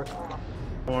 Which 4?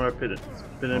 I want our pit.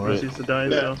 Pit Alright. proceeds to die,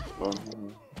 Yeah. so.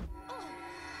 1.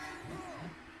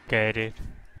 Okay, dude.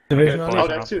 Division Okay, only. Oh, Poison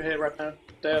they have up. 2 here right now.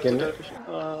 They have Can the you- Dervish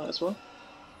as well.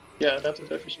 Yeah, they have the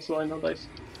Dervish as well in the base.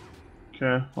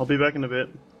 Okay, I'll be back in a bit.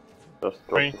 Just drop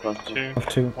 3, the front. 2, Of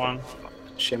 2. 1.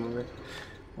 Sham over.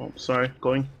 Oh, sorry,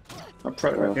 going. I'm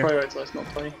Yeah. prioritize not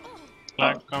playing.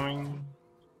 Flag coming.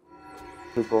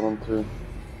 2, 4, 1, 2.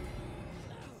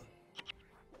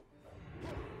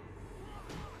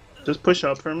 Just push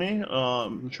up for me.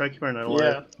 Try to keep our net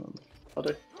alive. Yeah. I'll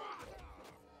do.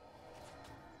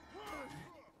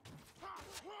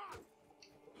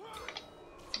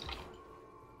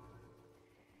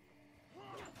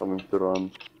 Coming to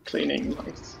run. Cleaning,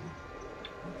 nice.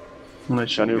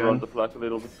 Nice Can you again. run the flag a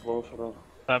little bit closer?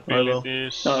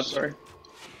 Abilities. Oh, sorry.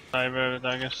 Cyber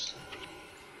daggers.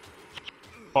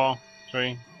 4,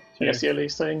 3, I guess the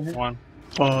Ellie's staying here. 1.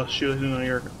 Oh, shoot, no,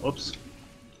 you're. Oops.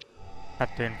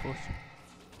 Had to infuse.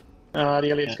 The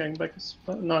Ellie's going back.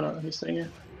 No, he's staying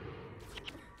here.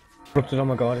 Corrupted on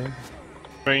my guardian.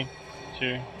 3,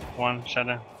 2, 1.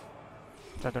 Shadow.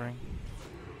 Shattering.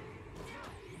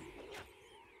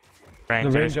 The Ranger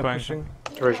is ranger going pushing.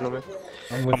 Original me.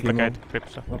 I'm with you, complicate Mom. grip,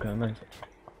 so Okay, nice.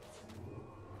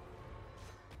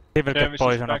 he will Jervis get is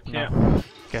poison back up here. now.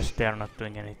 Guess they are not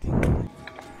doing anything.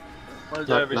 Well, Jervis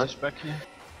Jervis is is back here.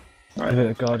 Give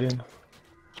it a guardian.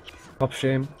 Pop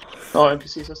shame. Oh,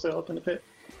 NPCs are still up in the pit.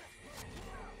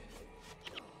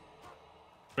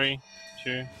 3,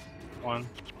 2, 1.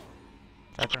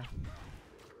 Shatter.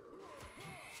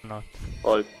 Not.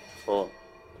 5, 4,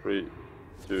 3,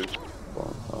 2,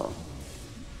 1.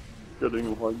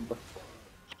 Getting one back.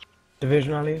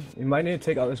 Division alley. You might need to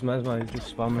take out this mesmer. He's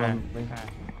just spamming on me.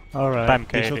 Alright, Time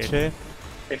visual KD. chain.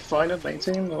 Okay, fine at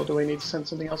 19, or do we need to send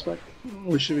something else back?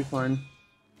 We should be fine.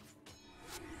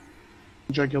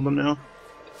 Try to kill them now.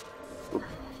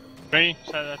 3,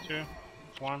 Shadow 2,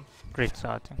 1. Grit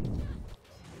starting.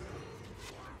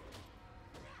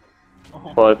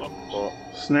 5, 4,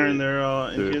 Snare in there,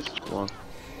 2, infuse. 1.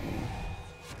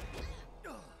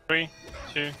 3,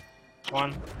 2,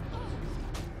 1.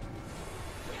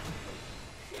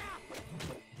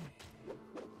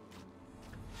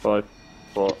 Five,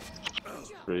 4,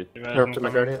 3, Interrupted my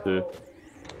guardian. 2,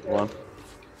 1.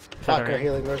 Fuck, our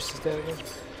healing nurse is dead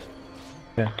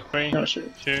again. 3, Oh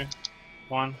shit. 2,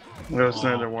 1. We gotta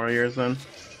snare their warriors then.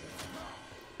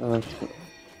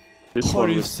 This Are one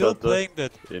you will still shatter playing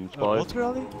that in 5, water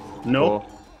rally? Nope.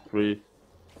 4, 3,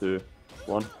 2,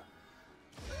 1.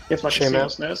 If like a Shame single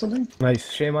out. snare or something?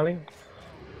 Nice. Shame alley.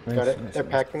 Nice, Got it. nice, They're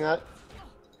nice. packing that.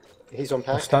 He's on The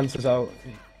pack. stance is out.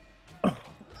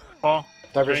 4,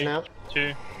 Diversion 3, out.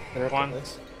 2, Interrupted. One.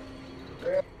 Nice.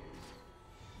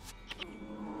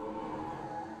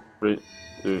 3,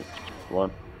 2,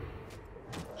 1.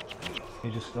 He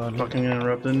just started. Fucking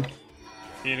interrupted.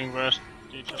 healing burst.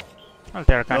 Detox. Well,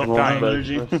 they're kind Nope, of dying. no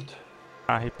energy.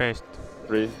 He paced.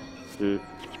 3, 2,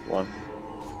 1.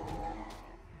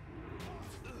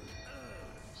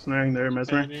 Snaring there,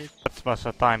 mesmer. That was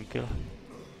a time kill.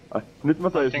 Ai, nyt mä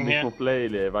tajusin, Nothing miksi here. mun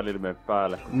flaili ei välillä mene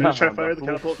päälle. Kun I'm gonna try tähän fire antaa the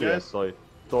catapult, plussia, guys. toi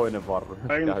toinen varru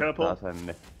Firing the käyttää catapult.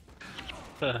 sen,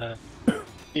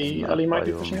 niin The Ellie might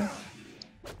be pushing out.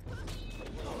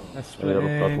 Let's ei split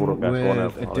odottaa surkea kone,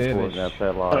 with a oli surkea dervish.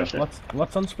 pelaaja. Oh, shit.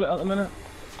 What's on split at the minute?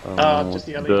 Just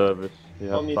the Ellie. Dervish, I'll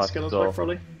ihan need skills back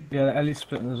probably. Yeah, the Ellie's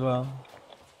splitting as well.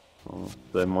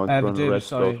 They might the run dervish, rest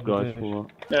sorry, those the guys dervish. who are...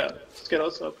 Yeah,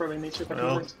 Skittles, so I'll probably need you back in the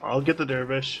Well, wings. I'll get the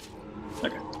dervish.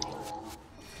 Okay.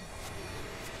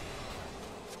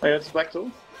 Oh yeah, it's back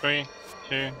tool. 3,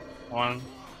 2, 1.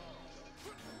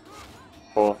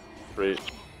 4, 3,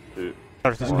 2,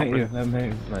 First Let him hit you. Let him hit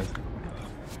you. Nice.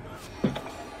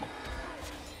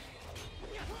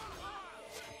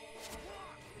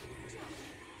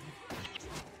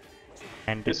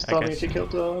 and Just I tell me guess. if you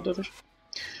killed the Dervish.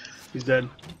 He's dead.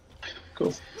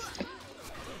 Cool.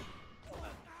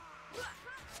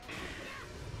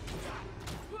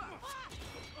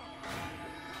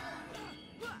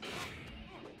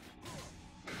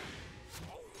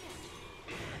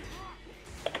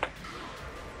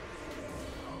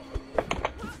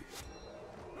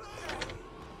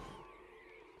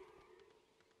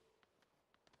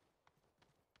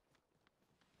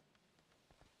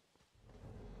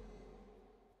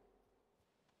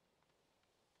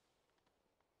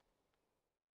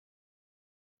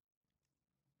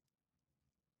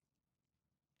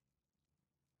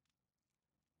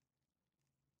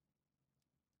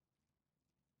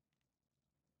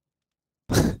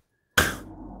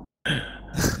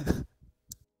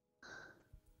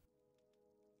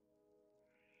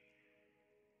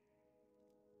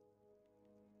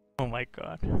 Oh my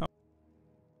god. I'm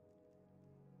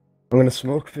gonna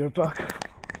smoke if you're back.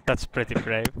 That's pretty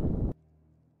brave.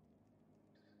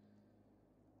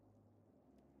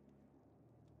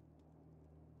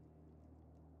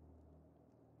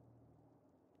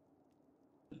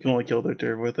 You can only kill their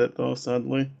derv with it though,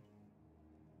 sadly.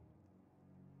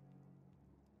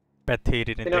 Bet he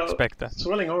didn't You know, expect that.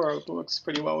 Swirling Aura works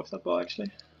pretty well with that bow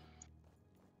actually.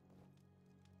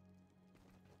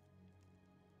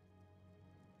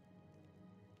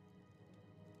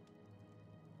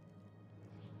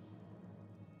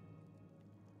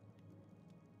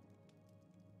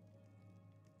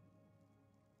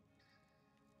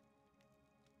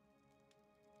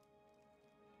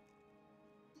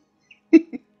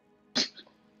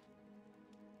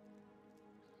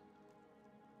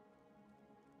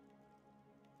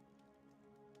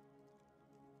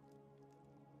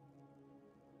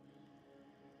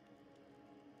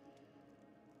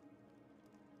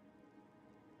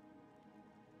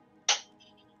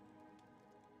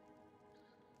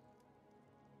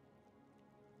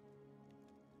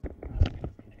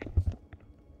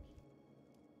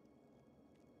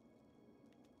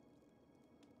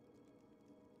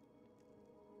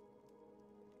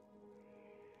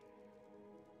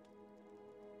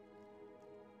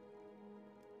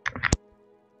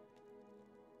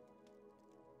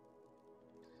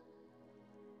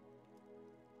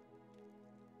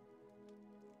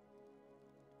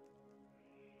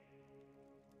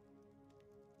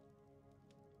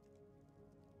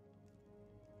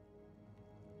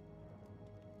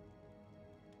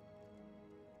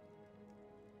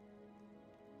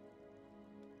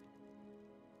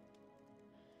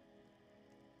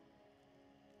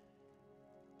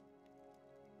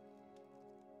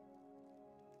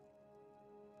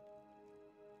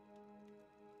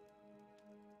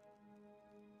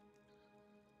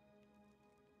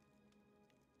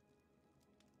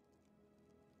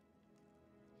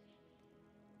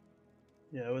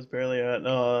 Yeah, I was barely at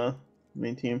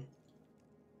main team.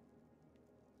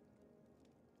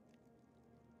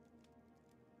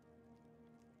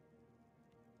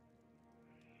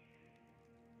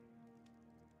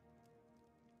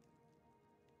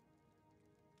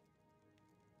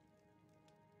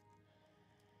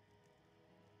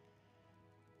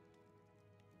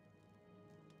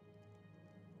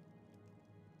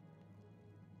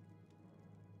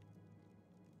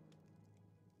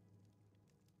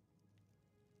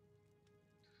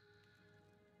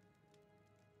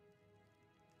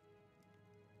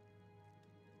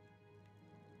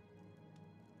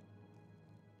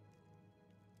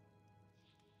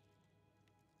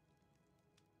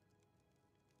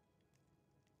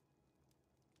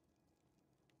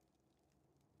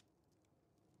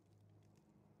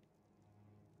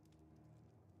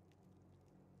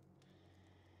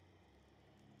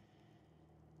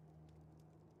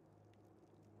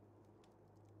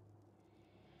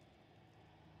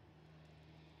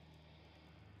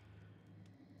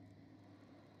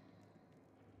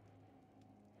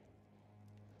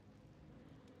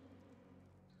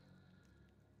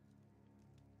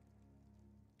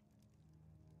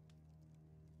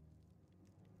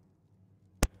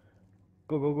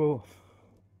 Go, go, go.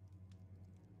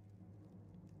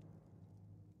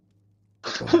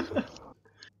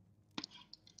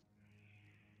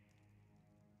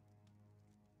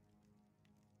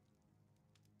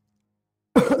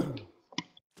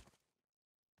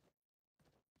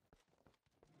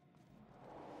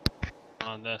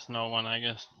 Oh, there's no one, I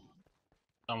guess.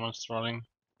 Someone's trolling.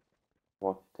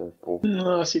 What the fuck?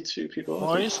 No, I see two people.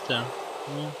 Oh, is there?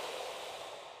 Yeah.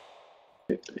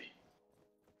 Could be.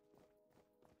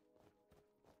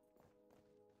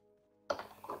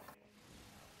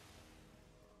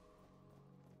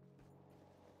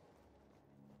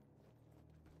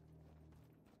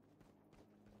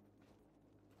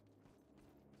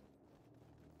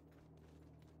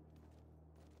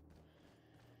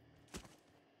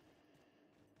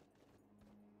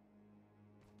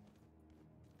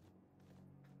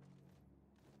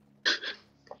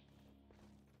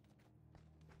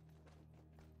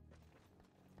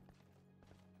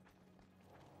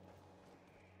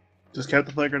 Just kept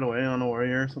the flagrant away on a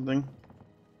warrior or something.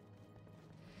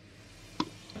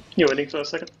 You waiting for a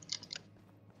second?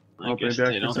 I I'll guess be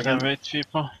back they for a don't second. have 8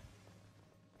 people.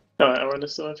 Alright, everyone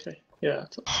is still okay. Yeah.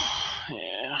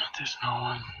 Yeah, there's no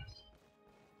one.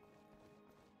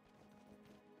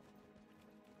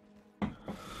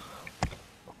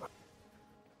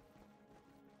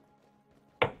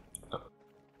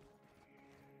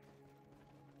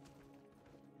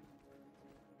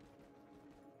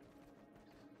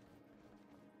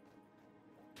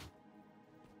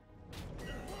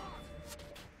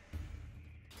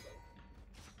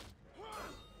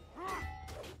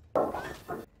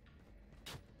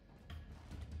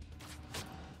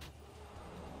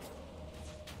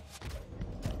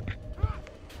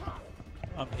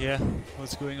 I'm here.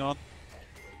 What's going on?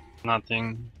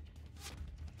 Nothing.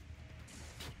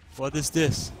 What is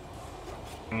this?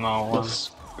 No one.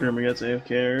 Scrim against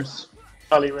AFKers.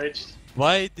 Ali raged.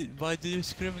 Why did you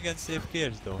scream against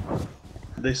AFKers though?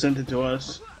 They sent it to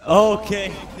us.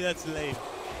 Okay, that's lame.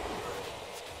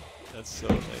 That's so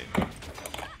lame.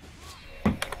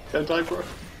 Don't die, bro.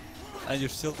 And you're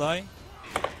still dying?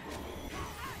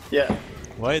 Yeah.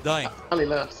 Why are you dying? Ali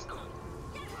left.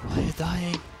 Why are you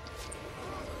dying?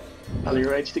 Ali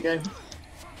raged again.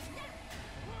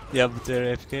 Yeah, but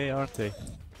they're AFK, aren't they?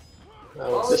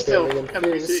 No, They're still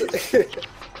NPCs.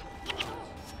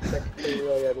 Technically, we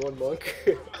only had one monk.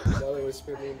 Now they was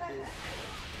spinning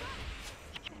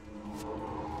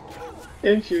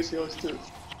Infuse yours too.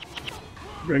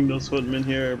 Bring those footmen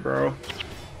here, bro.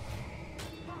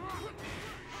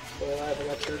 Well, I haven't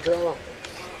got your draw.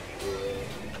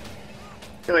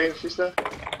 Can I infuse that?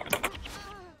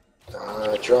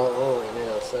 Draw only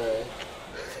now, sorry.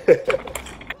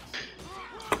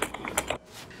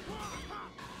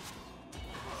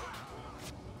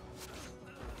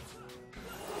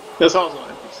 There's also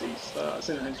NPCs. It's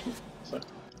in a henchman, so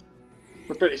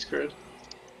we're pretty screwed.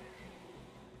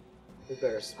 We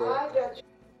better split.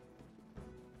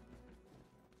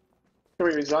 Can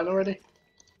we resign already?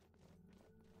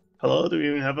 Hello, do we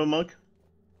even have a monk?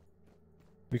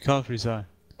 We can't resign.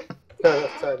 Not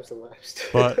enough time's elapsed.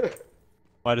 But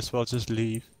might as well just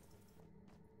leave.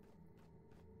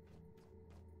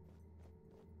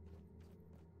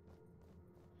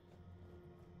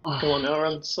 Come on now,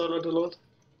 run solo the Lord.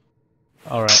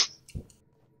 Alright.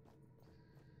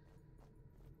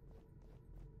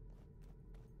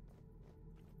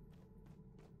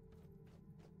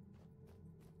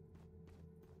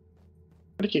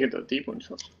 How did you get that deep one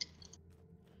shot?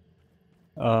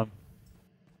 I'm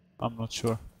not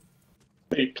sure.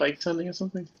 Maybe plague sending or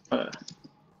something? I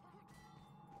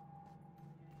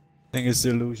think it's the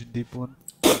illusion deep one.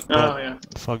 Oh, But yeah.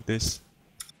 fuck this.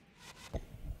 Did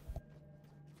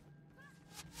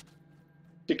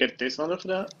you get this on it for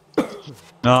that?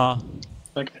 Nah.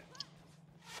 Okay.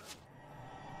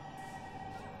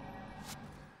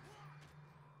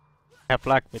 I have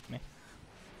black with me.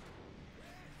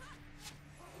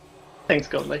 Thanks,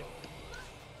 Godly.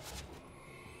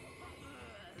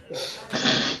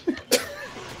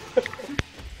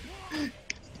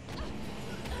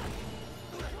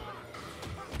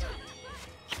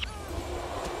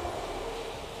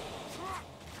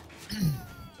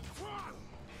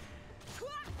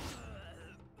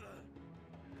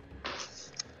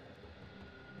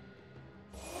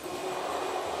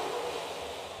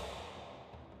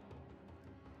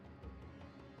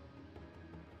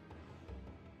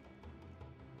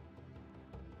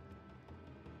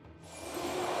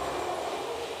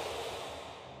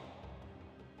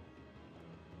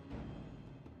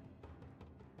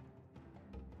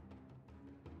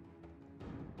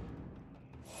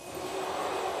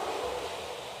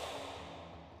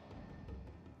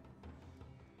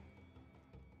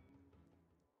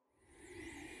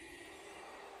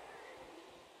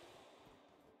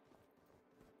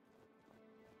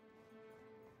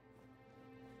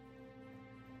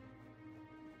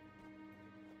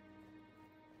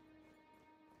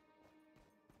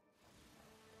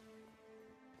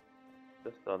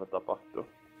 Mitäs täällä tapahtuu?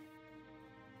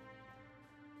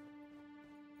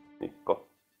 Mikko.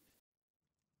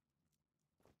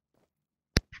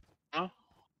 No?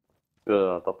 Mitä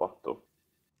täällä tapahtuu?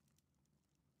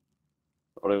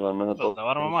 Olikaan nähdä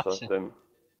Varmaan matsi. ettei...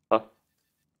 Häh?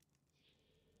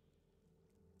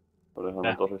 Olihan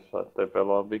ne tosissaan, ettei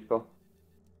pelaa vika.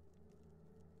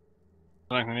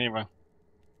 Olenko niin vai?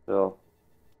 Joo.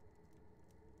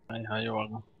 Ei ihan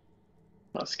juolta.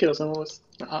 Skills on always...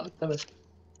 damn it.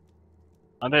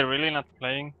 Are they really not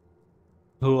playing?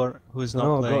 Who's not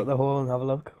No, go to playing? the hole and have a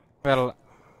look. Well,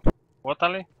 What,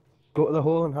 Ali? Go to the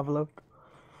hole and have a look.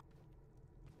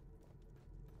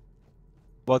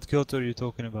 What guild are you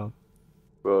talking about?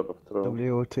 World of Thrones.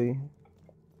 WOT.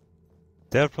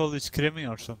 They're probably scrimming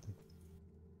or something.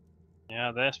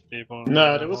 Yeah, there's people.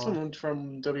 No, there was someone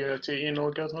from WOT in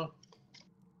Orgota.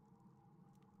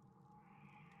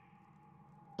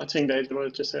 I think they were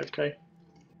just AFK.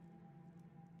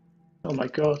 Oh my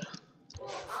god.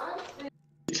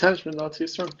 These henchmen are too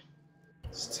strong.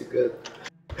 It's too good.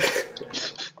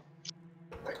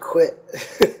 I quit.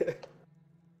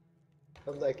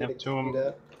 I'm not gonna keep it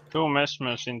up. Two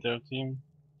mesmers in their team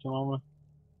at the moment.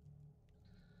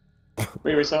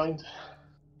 We resigned.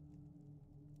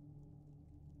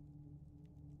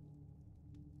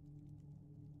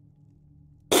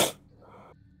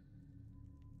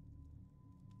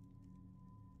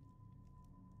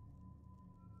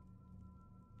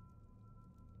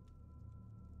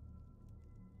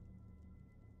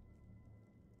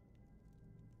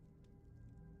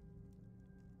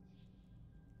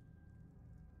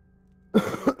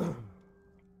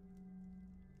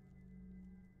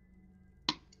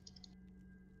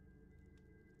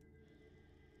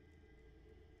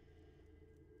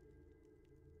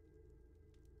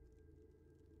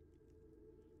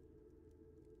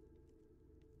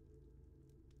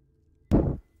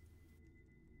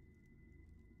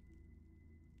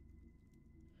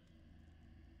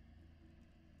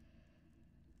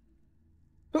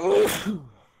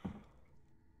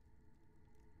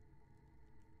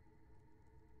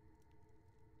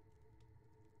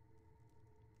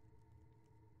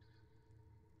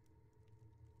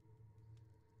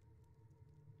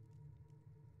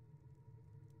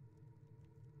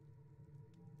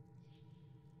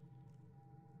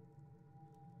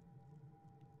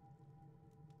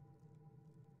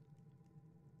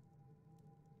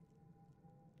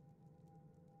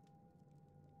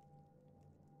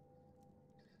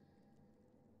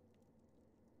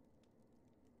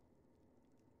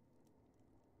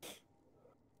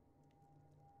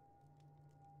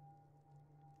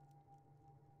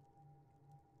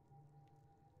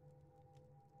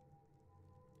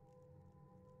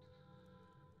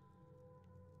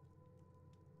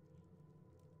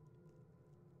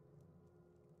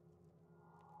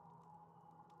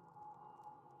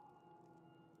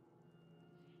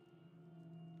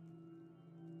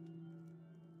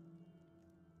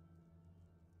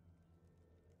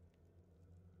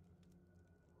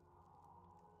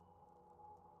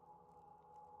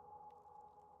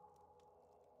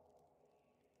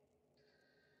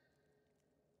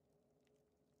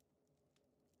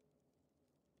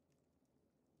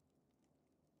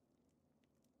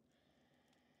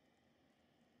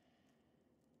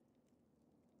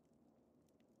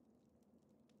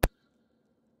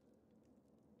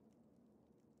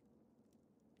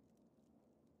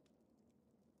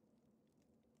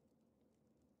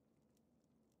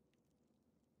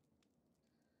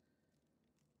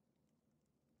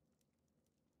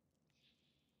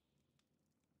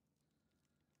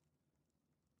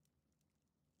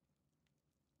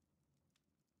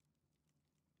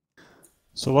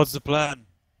 So what's the plan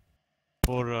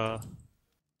for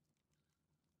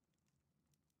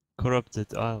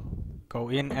corrupted Isle? Go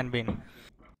in and win.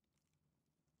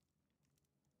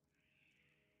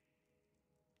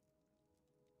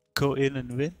 Go in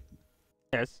and win?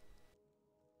 Yes.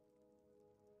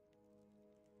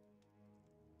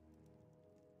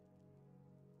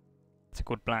 It's a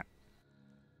good plan.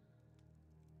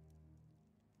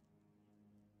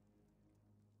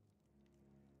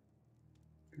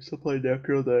 Guess I'll play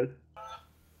Necro then.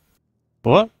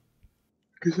 What?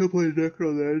 Guess I'll play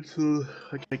Necro then, so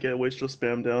I can't get wastrel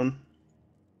spam down.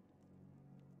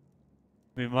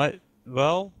 We might.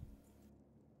 Well,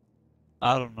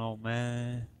 I don't know,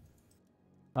 man.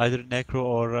 Either Necro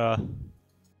or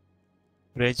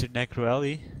Ranger Necro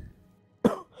Alley.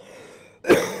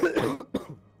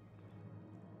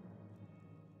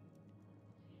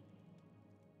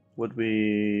 Would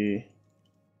the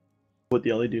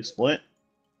Ellie do split?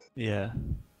 Yeah.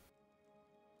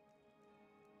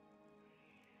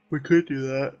 We could do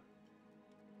that.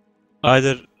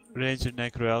 Either Ranger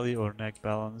Necro Alley or neck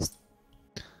balanced.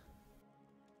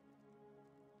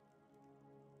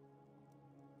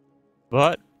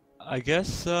 But I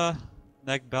guess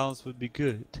neck balance would be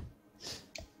good.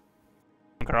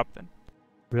 Corrupted.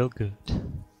 Real good.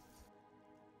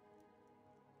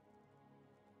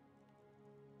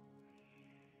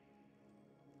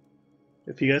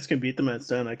 If you guys can beat them at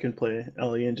stand, I can play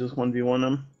Ellie and just 1v1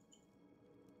 them.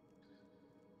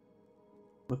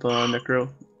 With Necro.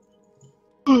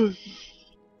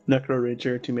 Necro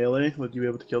Ranger to melee. Would you be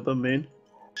able to kill them, main?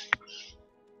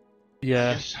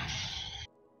 Yeah. Yes.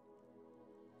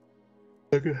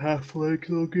 Like a half leg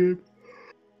kill game.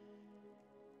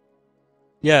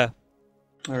 Yeah.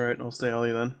 Alright, I'll stay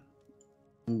Ellie then.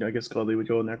 And I guess Goldie would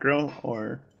go Necro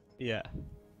or Yeah.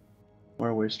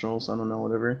 Wastrels, I don't know,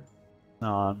 whatever.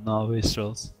 No, no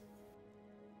wastrels.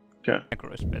 Okay.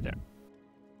 Necro is better.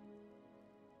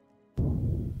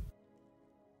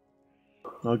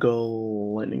 I'll go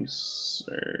Lightning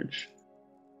Surge.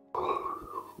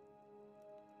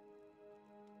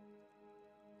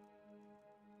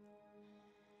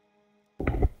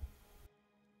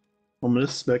 I'm gonna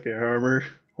spec air armor.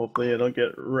 Hopefully I don't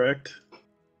get wrecked.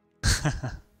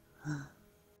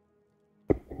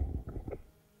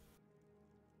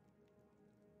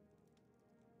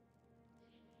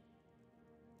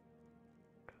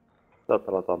 Tää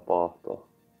pelataan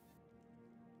paahtoa.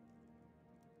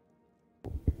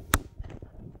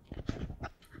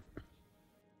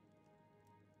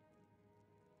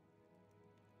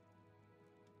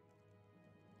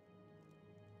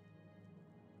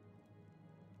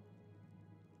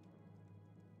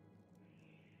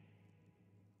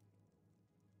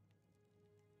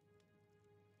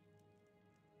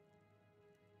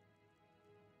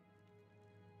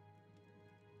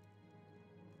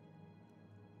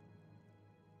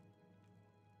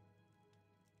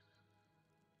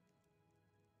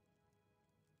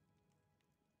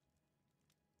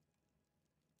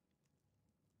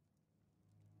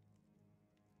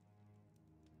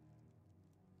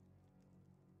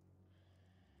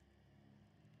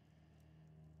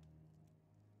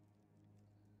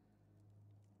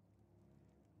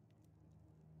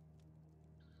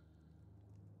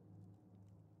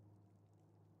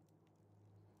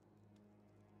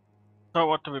 So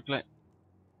what do we play?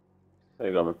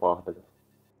 Eikä me pahdeta.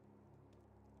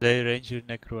 Play Ranger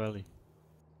Necro Alley.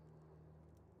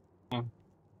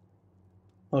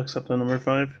 I'll accept the number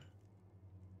 5.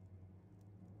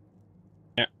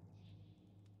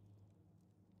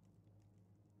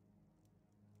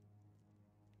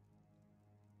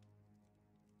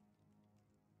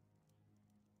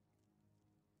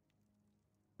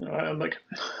 I'm like...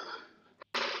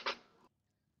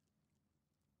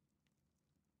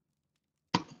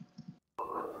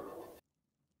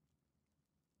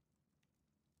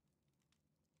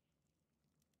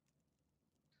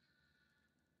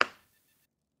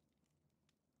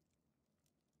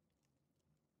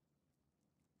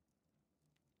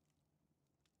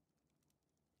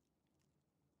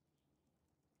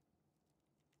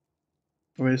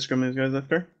 Are we scrim these guys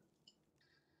after?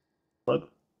 Pleb?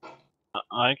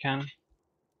 I can.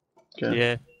 Okay.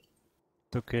 Yeah.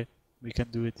 It's okay. We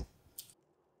can do it.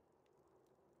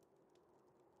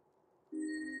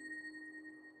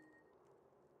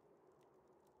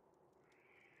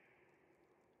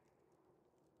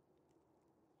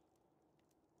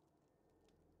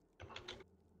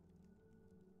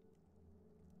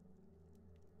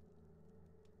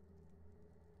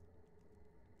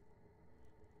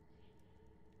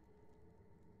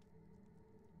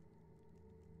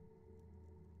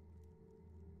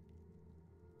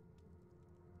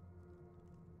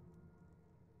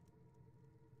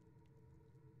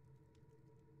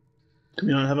 Do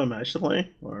we not have a match to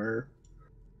play? Or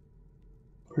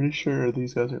pretty sure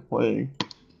these guys are playing.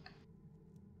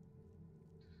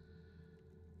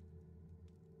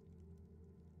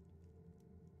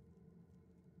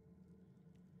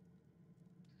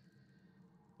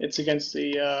 It's against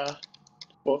the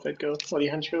forfeit guild, bloody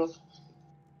hench guild.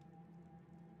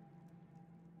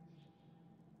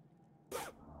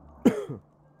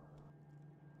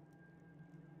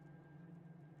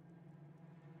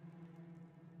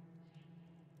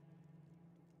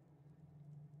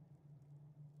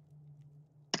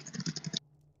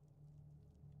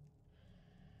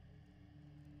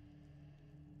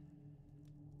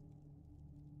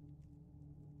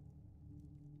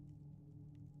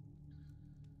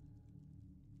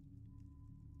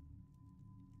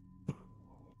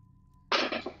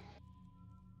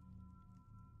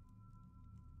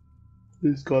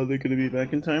 Is Godly gonna be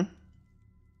back in time?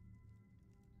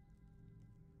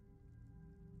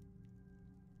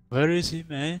 Where is he,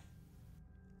 man?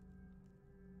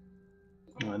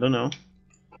 I don't know.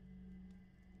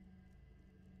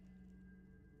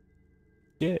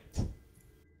 Shit.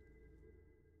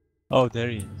 Oh, there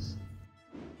he is.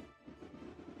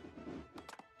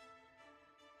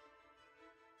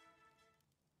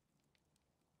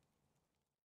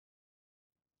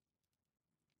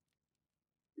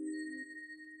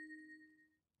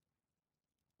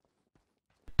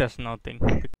 Does nothing.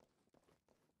 You'd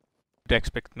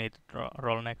expect me to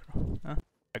roll necro. Huh?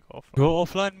 I go off. Go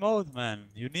offline mode, man.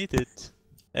 You need it.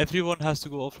 Everyone has to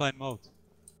go offline mode.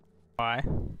 Why?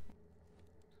 Doesn't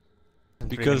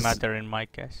really Because matter in my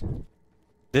case.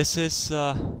 this is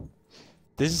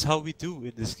how we do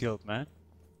in this guild, man.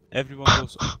 Everyone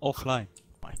goes offline.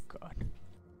 My god.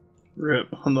 Rip,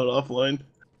 I'm not offline.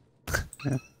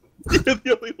 You're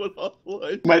the only one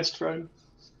offline. Might's trying.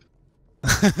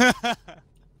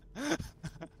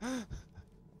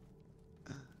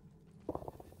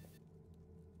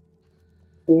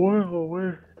 Wow,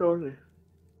 where's Charlie?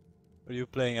 Are you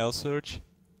playing L Search?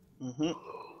 Mm-hmm.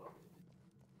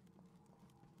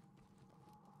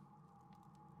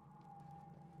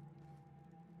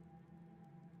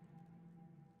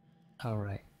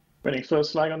 Alright. Winning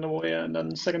first flag on the warrior and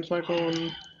then second flag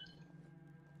on.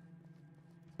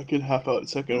 I can half out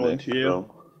second one to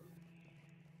you.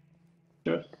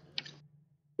 Sure.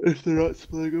 If they're not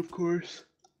splitting, of course.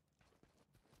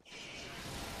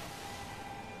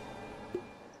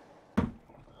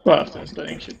 Well, if there's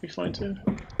splitting, should be fine too.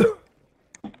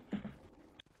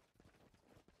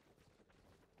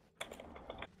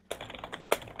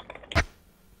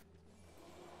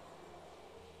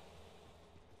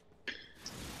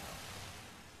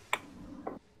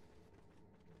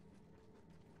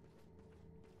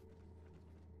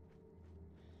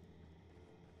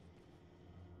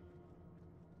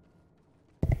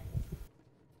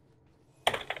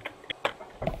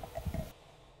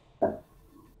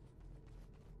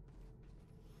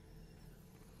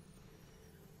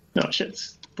 No shit,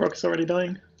 Brock's already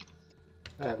dying.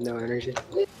 I have no energy.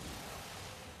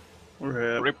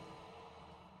 Rip.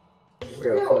 We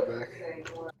gotta pull it back.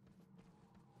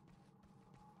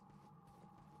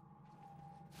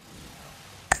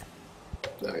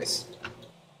 Nice.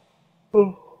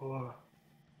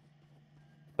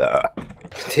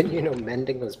 Didn't you know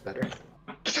mending was better?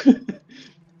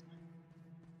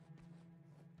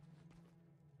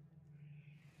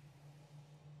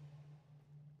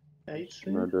 Eight.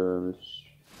 Madame is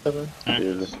 7.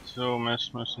 here. So mess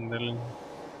in Delhi.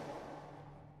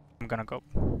 I'm gonna go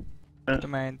Uh. to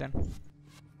main then.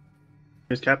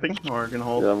 Is capping or gonna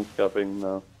hold? Yeah, I'm capping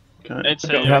now. Okay. It's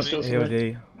Okay, Yep, still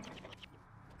AOD.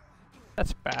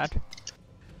 That's bad.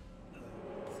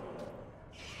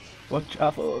 Watch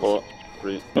out for 4,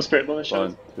 3, No spirit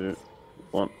militia. 2,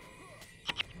 1.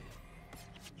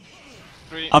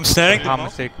 I'm staring the Hum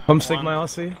monk. sick. Hum Sigma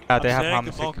RC. Yeah, I'm they have staring hum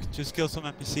the sick. monk. Just kill some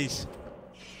NPCs.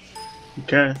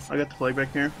 Okay, I got the flag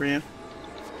back here for you.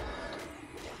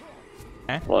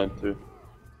 Line 2.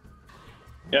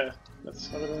 Yeah, that's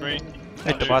what it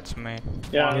Three. It watch me.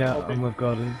 Yeah, Yeah, okay. I'm with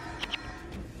Godly.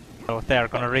 So they are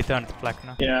gonna return to black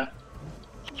now. Yeah.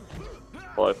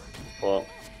 5, 4,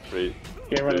 3,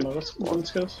 Okay, right on those one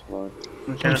skills. 9.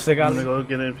 Okay, I'm sick, I'm Ali. gonna go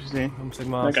get an NPC. Hum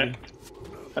Sigma RC. Okay.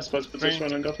 I suppose put this Three,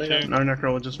 one and go for two. it. Our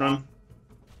Necro will just run.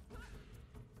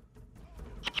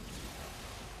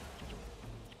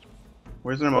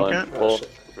 Where's the remote Line at? 4,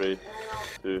 3,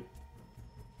 2,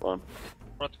 1.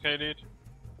 Protected.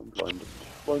 I'm blinded.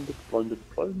 Blinded.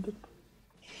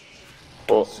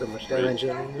 4, So much 3, damage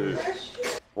 2,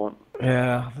 1.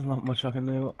 Yeah, there's not much I can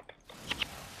do.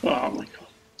 Oh my god.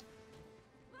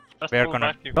 Just We're pull gonna-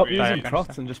 back if Stop we- using against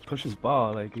procs them. and just push his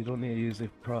bar, like, you don't need to use the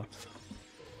procs.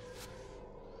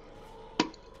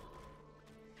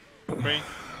 3,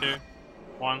 2,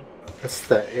 1. That's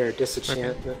the air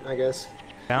disenchantment, I guess.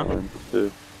 Yeah, 1,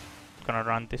 2. gonna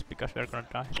run this because we're gonna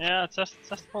die. Yeah, just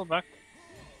pull back.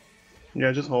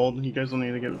 Yeah, just hold. You guys don't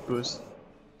need to get a boost.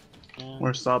 Yeah.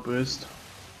 Or stop boost.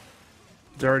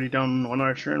 They're already down one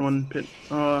archer and one pit,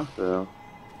 Yeah.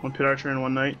 one pit archer and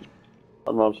one knight.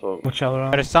 I'm also. Watch out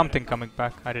around. There is something coming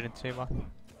back, I didn't see what.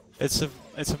 It's a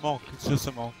monk. It's just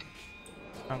a monk.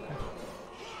 Okay.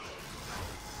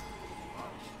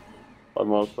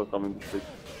 I'm also coming to fix.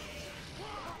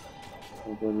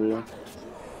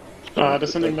 They're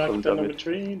sending back the number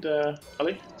 3, the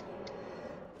Aldi.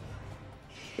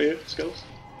 For you, skills.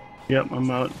 Yep,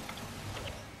 I'm out.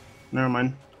 Never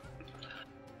mind.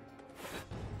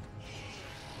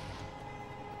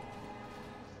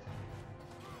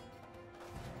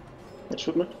 Which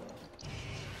would me?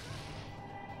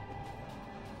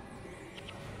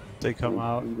 They come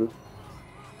out.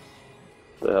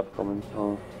 They have coming.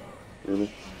 Oh,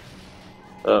 really?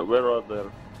 Where are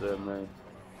their main?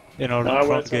 In our We're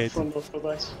front at the gate. front of the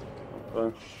base.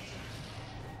 Okay.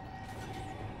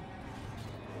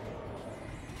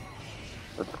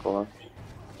 Let's collapse.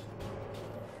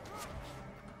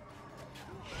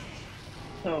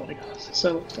 Oh my god,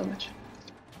 so much damage.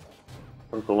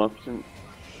 We're collapsing.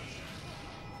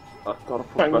 I gotta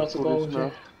put Bang back lots of for balls this here.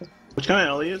 now. Which kind of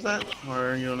Ellie is that?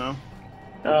 Or you don't know?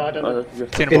 I don't know.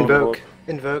 Just Invoke.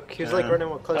 Invoke. He was like Yeah.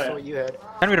 running close Oh, to yeah. what you had.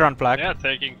 Can we run flag? They are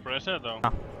taking pressure though.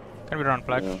 Can we run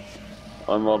flag? Yeah.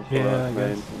 I'm also Yeah, I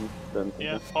main. guess. Then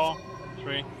Yeah, 4,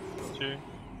 3, 2,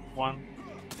 1.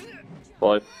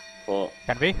 5, 4,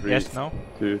 Can we? 3. Yes, no?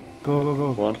 2, Go, go,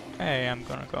 go. 1. Hey, I'm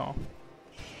gonna go.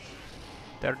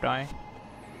 They're dying.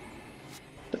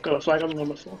 They've got a flag on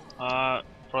number 4.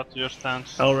 Brought your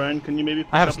stance. Elren, can you maybe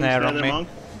I have push up snare and on snare me. the monk?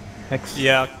 Hex.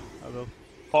 Yeah, I will.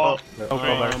 4, No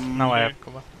cover. Now I have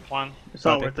cover. 1. It's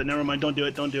not Okay. worth it. Never mind. Don't do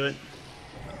it. Don't do it.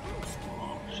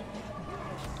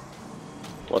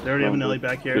 What's They already have an number Ellie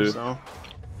back here, 2, so.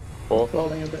 4,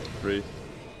 Rolling a bit. 3,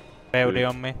 AOD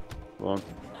on me. 1.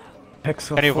 Hex.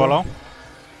 Can you follow?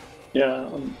 Yeah,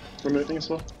 I'm removing as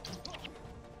well.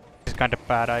 It's kind of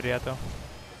bad idea though.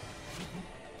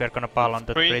 We're gonna pile on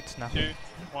the 3, bridge now. 2,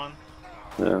 1.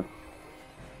 Yeah.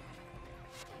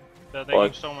 They're taking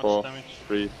 5, so much 4, damage.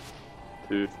 3,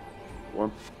 2,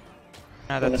 1.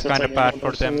 Yeah, that's Unless it's kind of like bad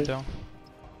another for them silly. though.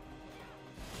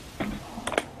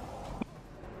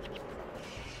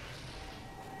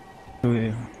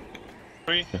 Yeah.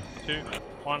 3, 2,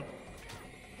 1.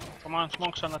 Come on,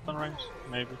 smokes are not on range.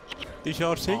 Maybe.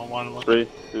 DCRC? Oh, 1 was 3,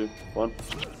 2, 1.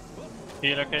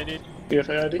 healer KD.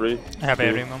 UFA ID. 3, I have 2,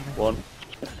 a ring on me. 1.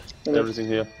 Everything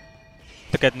here.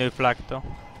 To get new flag though.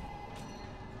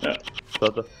 Yeah.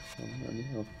 Starter.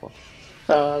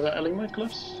 The Elling might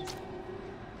close.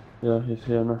 Yeah, he's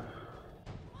here now.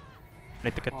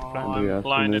 Need to get the Oh, flag. Yeah, I'm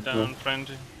blinded finish, and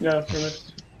frenzy. Yeah,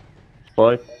 removed.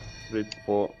 5, 3,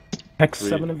 4, Hex Three.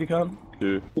 7 if you can.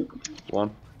 2,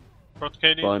 1. Brought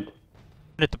KD. Blind.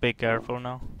 Need to be careful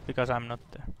now because I'm not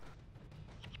there.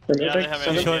 Yeah, Removing. they have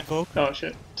Send a it. Show invoke. Oh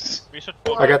shit. We should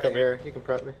pull I got back. the air. You can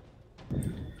prep me.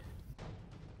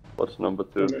 What's number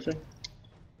 2? Removing.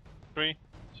 3,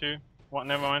 2, 1.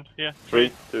 Never mind. Here.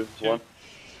 3, 2, 1.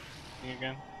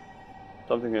 Again.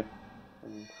 Something here.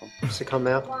 Just to come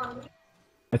out.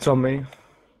 It's on me.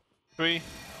 3,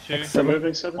 2,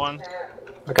 Removing 7. 1.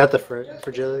 I got the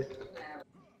fragility.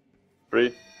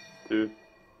 3, 2,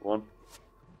 1.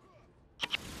 Do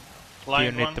you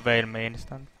Blind need 1. to veil me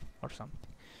instant or something?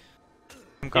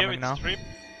 I'm Here coming it's now. strip.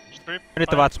 Strip. You need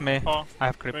to 5, watch me. 4, I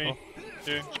have 3, cripple.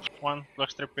 2, 1. Block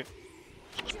strip it.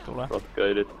 Tule. Got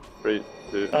guided. 3,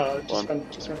 2, Just 1. run,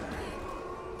 just run.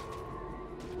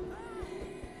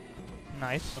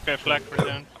 Nice. Okay, flag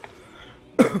returned.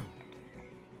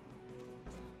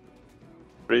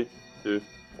 3, 2,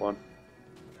 1.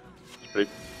 Split.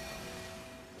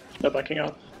 They're backing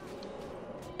up.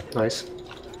 Nice.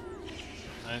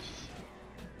 Nice.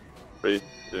 3,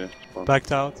 2, 1.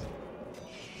 Backed out.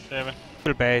 7.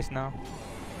 Full base now.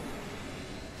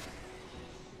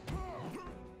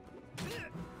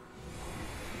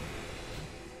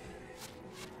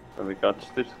 And we catch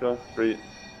this guy. 3,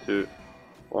 2,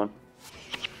 1.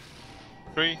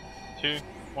 3, 2,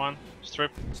 1.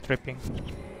 Strip. Stripping.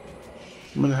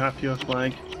 I'm gonna have you a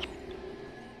flag.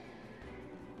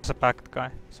 It's a packed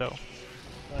guy, so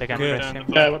they can Good. press him.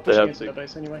 Yeah, we're pushing have into the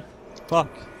base anyway. Fuck.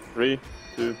 3,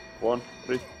 2, 1.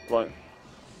 3. Blind.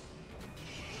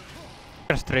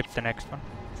 Can strip the next one.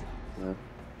 Yeah.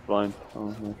 Blind. Oh,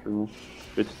 nice remove.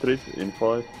 With strip in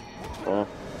 5, 4,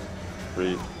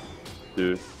 3,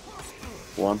 2,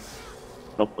 1.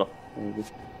 Nokka. Maybe.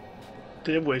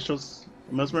 Do you have Wastrel's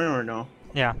Mesmer or no?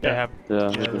 Yeah, they Yeah. have. Yeah, Yeah,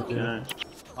 maybe. okay. We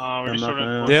I'm not shouldn't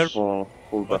gonna- push. They're Full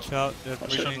back. watch out. They're We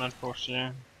pushing. shouldn't push,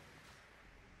 yeah.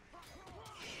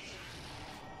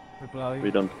 Reply.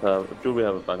 We don't have. Do we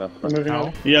have a backup? I'm moving No.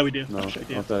 on. Yeah, we do. No. Actually,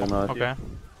 yeah. Okay, nice. Okay.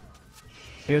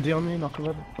 AOD on me, knock him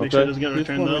over. Make sure it Okay, doesn't get this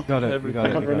returned one though. we Got it, every we got I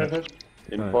it, can't we got remove it.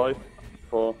 it. In Right. 5,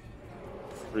 4,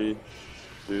 3,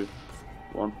 2,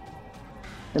 1.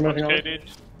 We're moving on.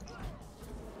 KD'd.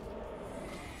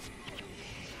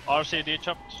 RCD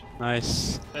chopped.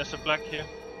 Nice. There's a black here.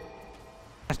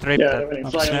 Strip Yeah, that. they're winning.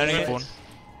 I'm Fly on snaring the one.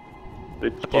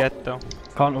 Rip Not spot. yet though.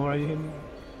 Can't worry him.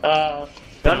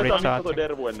 Käännetään Rip nyt shot. toi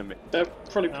Dervu ennemmin. They're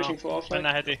probably No, pushing for our flank.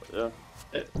 mennään heti. Joo.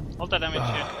 Ota damage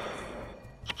here.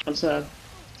 I'm sad.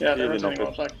 Yeah, they're Healing rotating up.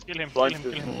 our flank. Kill him, Blind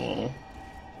kill him, kill him. Oh.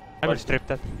 I will strip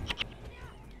that.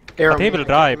 Arrow But he me, will I can't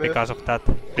die move. because of that.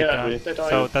 Yeah, Three. they die.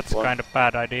 So that's One. kind of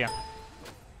bad idea.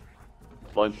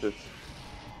 Blind 2.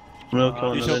 I'm gonna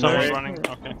kill He's another someone's knight. running.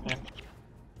 Okay, yeah.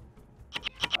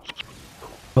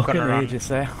 Fucking Gonna run. Regis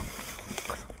there.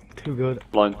 Too good.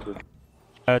 Blind 2.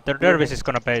 The dervish is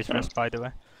gonna base rest, by the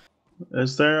way.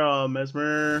 Is there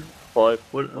Mesmer? 5,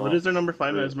 What is their number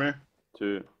 5 Three. Mesmer?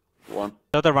 2, 1.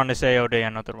 The other one is AOD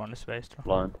and another one is Wastrel.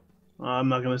 Blind. I'm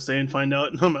not gonna stay and find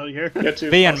out. I'm out of here. Get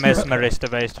to B and Mesmer is the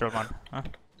Wastrel one. Huh?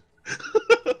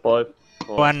 5,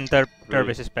 4, When the Three.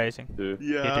 dervish is basing. 2.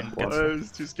 Yeah, didn't get I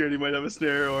was too scared he might have a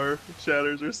snare or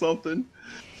shatters or something.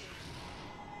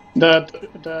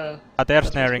 the They're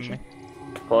snaring me.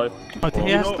 5, Oh,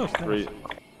 he has No. two. 3,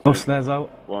 Oh, snares out.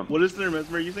 1. What is their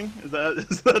Mesmer using? Is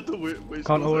that the way?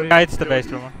 Can't worry. Yeah, it's the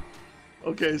Wastrel one.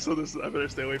 Okay, so I better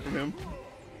stay away from him.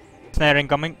 Snaring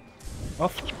coming.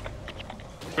 Off.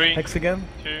 3, Hex again.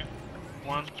 2,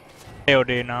 1.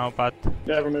 AOD now, but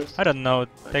yeah removed. I don't know.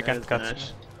 They That can't guy's catch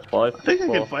Nash. me. 5, I think I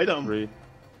 4, can fight him. 3,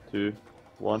 2,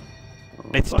 1.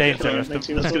 It's Fuck, dangerous. Makes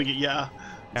to- you That's gonna get yeah.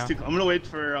 Yeah. I'm gonna wait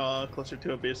for closer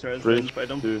to a base res 3, and fight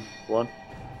him. 2, 1.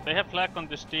 They have flag on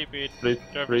this DB. 3, 3,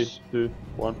 Dervish. 2,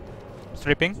 1.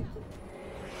 Stripping.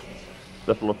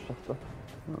 That's lost.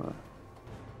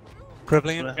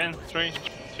 Crippling it. Again, 3,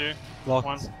 2, Locked.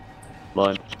 1.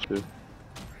 Blind 2.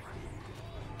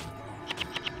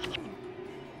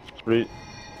 3,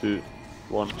 2,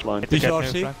 1. Blind. To get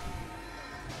RC? new flag.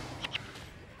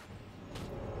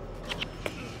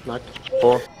 Knocked.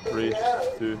 4, 3,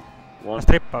 2, 1.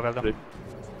 Strip Pavelta. Strip.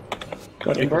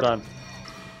 Got Big import. time.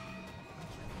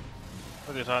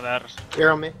 What is that?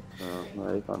 Arrow me. No,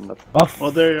 ei kannata. Off.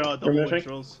 Well, they're double Removing. witch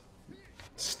rolls.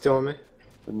 Still on me.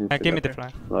 Give me the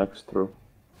flag. Flags through.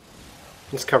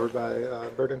 He's covered by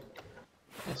Burden.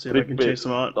 I'll see if I can chase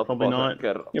them out. Probably not.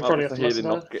 You probably have to listen to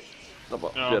Hiilinokki.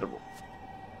 Tapa Joo. Dervu.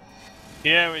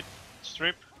 Here with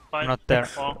strip. 5, Not there.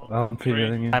 4, I'm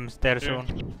pre-healing you. I'm there Two.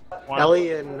 soon. 1.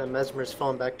 Ellie and Mesmer's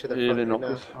falling back to their front right now.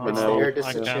 Hiilinokki. It's the Oh, air I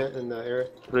distance can't. yet in the air.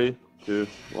 3, 2,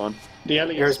 1. The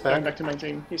alley Here's is going back. back to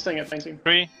 19. He's staying at 19.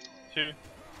 3, 2,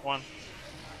 1.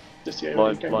 Just the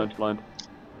Blind, AOD blind, blind.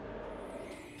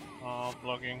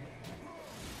 Blocking.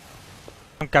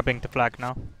 I'm capping the flag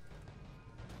now.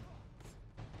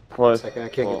 5, Second, I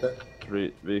can't get that.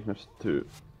 3, weakness 2,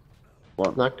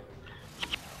 1. Knocked.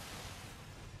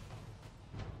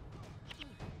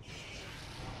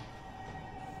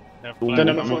 Yeah, Boom. flag. The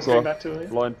Then number 4 is going back to you.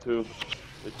 Blind 2.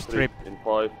 It's 3 Strip. in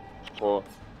 5, 4,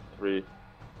 3,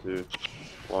 2,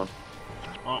 1.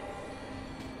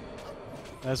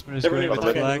 Aspen is Everyone going is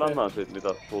with the attacking. flag. Lämää siitä mitä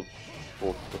sulta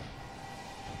puuttuu.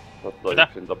 Saattaa Mitä?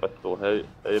 yksin tapettua. Hei,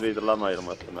 ei riitä lämä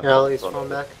ilman, että me... Ellie's falling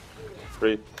back.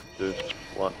 3, 2,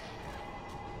 1.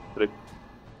 Strip.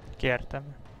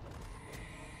 Kiertämme.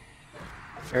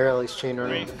 Air Ellie's chain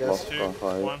running, I 3, guess. 2, Vastaan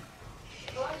kai. 1.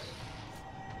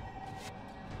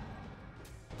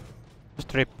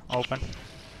 Strip open.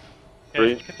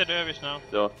 Three. Get the dervish now.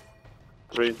 Joo.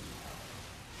 3,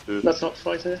 2, Let's not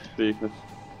fight here. weakness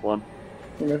 1.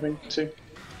 Removing 2.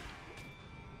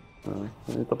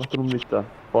 Ei tapahtunut mitään.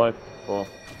 5, 4,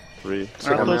 3,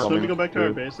 Alright, let's 1. maybe go back to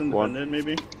our base and defend it,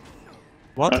 maybe.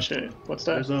 What? Oh shit, what's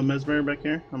that? There's a Mesmer back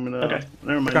here. I'm gonna. Okay. Never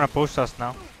They're mind. gonna push us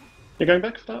now. You're going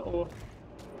back for that, or?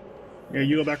 Yeah,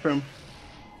 you go back for him.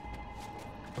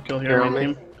 I'll kill here, Arrow right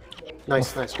me. team.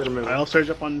 Nice, nice. Good move. I'll surge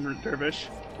up on Dervish.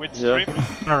 With Yeah. strip.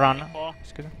 I'm gonna run. 4,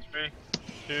 Excuse me. 3,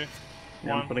 2,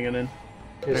 Yeah, I'm 1. putting it in.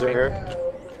 Here's their air.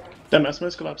 The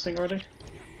Mesmer's collapsing already.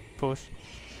 Push.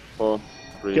 4,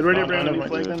 3, Get ready to Oh, bring no, on never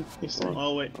flag mind. then. He's staying.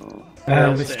 Oh wait.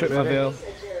 We strip my veil.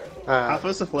 Half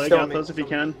us a flag, still half me. us if you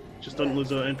can. Just don't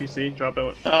lose an NPC. Drop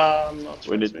out. Not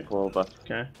We need supposed to to. fall back.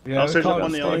 Okay. Yeah, I'll we surge up can't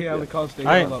on the stay alley. here, we can't stay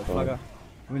Aye. here without flagger.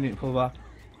 We need to pull back.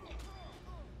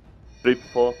 Strip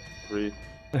 4, 3,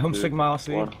 Hum 2, Sigma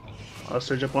RC. 1. I'll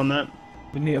surge up on that.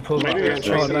 We need to pull back. Maybe Air it's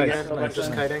tracing nice, again. nice, Just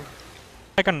nice. kiting.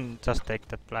 I can just take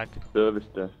that flag. Dervish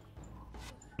there.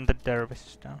 And the dervish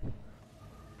is down.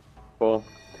 4,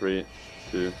 3,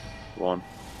 2, 1.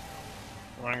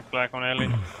 Running flag on Ellie.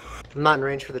 I'm not in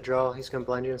range for the draw. He's gonna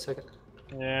blind you in a second.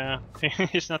 Yeah,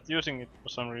 he's not using it for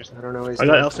some reason. I don't know what he's I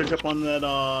got doing. L surge up on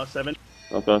that 7.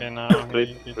 Okay. Okay, now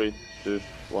 3, 3, 2,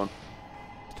 1.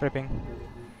 Stripping.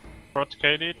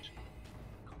 Protcated.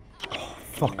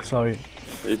 Fuck, sorry.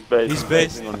 He's based. He's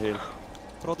based. On heal.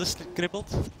 Prod is crippled.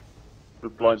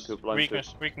 Blind 2, blind 2.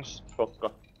 Weakness, weakness.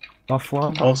 Shotgun. Off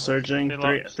one. All surging.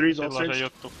 Three's all Still has a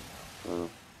surge. juttu.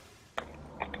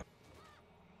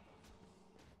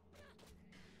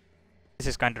 This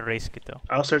is kinda risky though.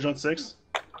 I'll surge on 6.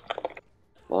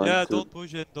 Blind Yeah, 2. don't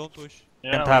push it, don't push.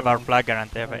 Yeah, Can't have our flagger and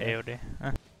they have a AOD.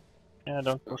 yeah,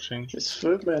 don't push in. This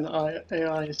Footman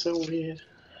AI is so weird.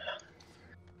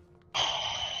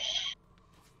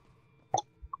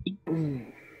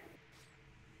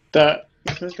 That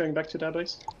is going back to that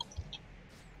base.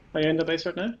 Are you in the base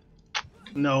right now?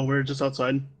 No, we're just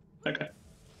outside. Okay.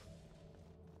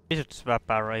 We should swap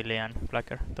our alien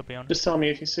flagger, to be honest. Just tell me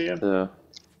if you see him. Yeah.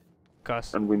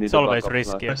 Because And we need it's a always backup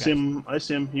risky. flag. I see him. I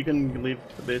see him. You can leave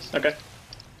the base. Okay.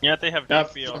 Yeah, they have Yeah.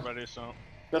 DP already, so.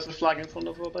 There's a flag in front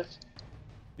of our base.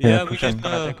 Yeah, pushing.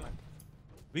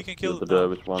 we can Kill kill the it now.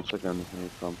 Dervish once again when he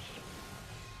comes.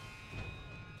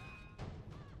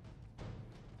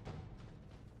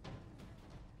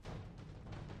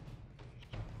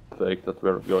 Fake that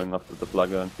we're going after the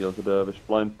flagger and kill the Dervish.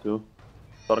 Blind 2.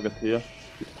 Target here.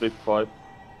 Strip 5,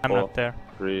 I'm 4, not there.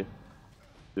 3,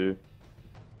 2,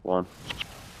 1.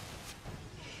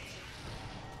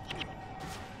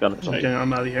 Gonna check. Okay,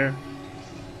 I'm out of here.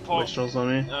 Oh, Wastrels on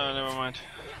me. never mind.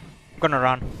 I'm gonna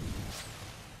run.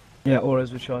 Yeah,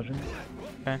 aura's recharging.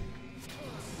 Okay.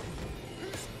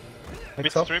 Mid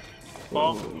Next up. strip.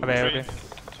 4, Have AOD.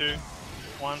 3, 2,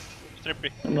 1.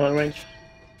 Strippy. I'm not in range.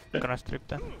 I'm gonna strip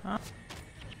them.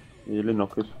 Healing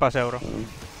knockers. Pass euro.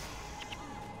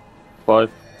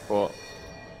 5, 4,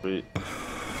 3,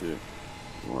 2,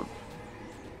 1.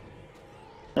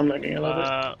 I'm lagging a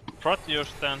little bit. Prot your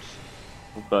stance.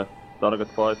 Okay. Target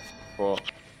 5, 4,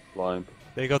 blind.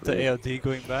 They got the 3, ALD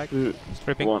going back. 2,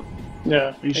 Stripping. 1.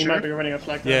 Yeah, You he sure? might be running a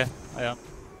flag now. Yeah, I am.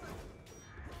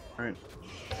 Alright.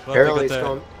 Well, they got Airley's the-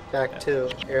 going back too.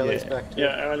 Airley's Yeah. back too.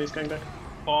 Yeah, Riley's going back.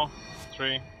 4,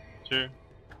 3, 2,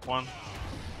 1.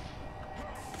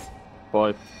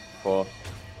 5, 4,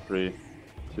 3,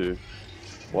 2,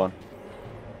 1.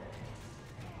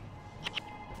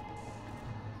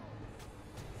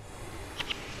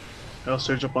 I'll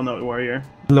surge up on that warrior.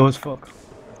 Low as fuck.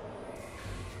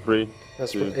 3,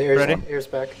 That's 2, what Air's, Ready? Air's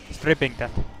back. Stripping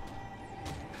that.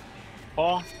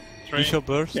 4, 3, Initial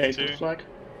burst. Yeah, he's Two. got a flag.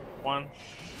 1.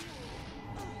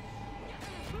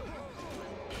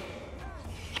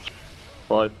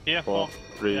 Five, Here, 4,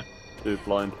 3, Yeah. 2,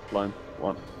 blind, 1.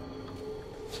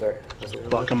 Sorry. wasn't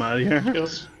Fuck, I'm out of here.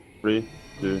 Skills. 3,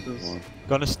 2, This is- 1.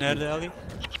 Gonna snare the alley.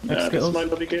 This skills. might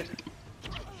not be good.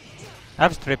 I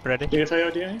have strip ready. Do you get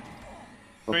AOD?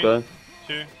 Three. Okay.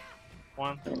 2,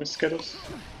 1. With Skittles.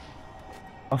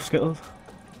 Off Skittles.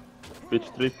 Pitch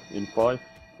strip in 5,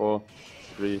 4,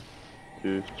 3,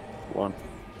 2, 1.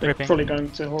 They're Tripping. probably going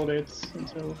to hold it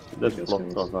until That's he gets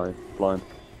blocked, skills. okay. Blind.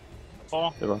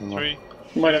 4, Hyvä, hyvä. 3,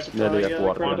 You might have to try Nearly a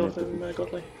quarter, crowd I off need in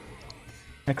Godly.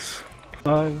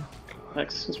 X5.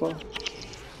 X as well.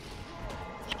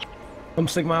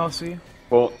 Sigma RC.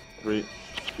 4, 3,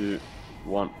 2,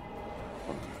 1.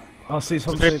 RC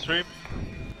some strip, sig. strip.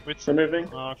 With Removing.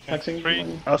 okay. Axing.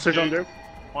 3, I'll surge on there.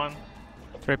 1.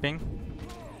 Stripping.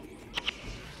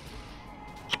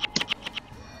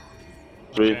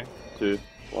 3, Okay. 2,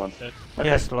 1. He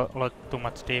has too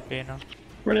much DP now.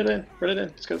 Run it in. Run it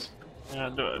in. Skills. Yeah,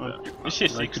 this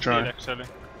is Like to 6 try. actually.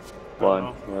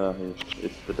 Blind. Yeah,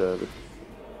 it's the Dervish.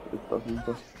 It doesn't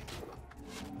go.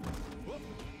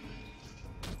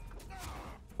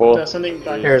 4, They're sending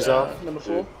back Hair's off. number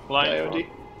 4. Blind. AOD.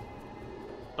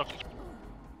 Stop.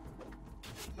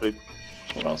 3,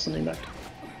 What else sending back?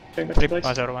 Going back to Strip, place.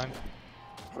 pass euro.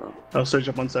 I'll surge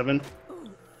up on 7.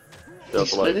 yeah,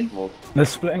 splitting? blind. Move. They're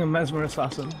splitting a Mesmer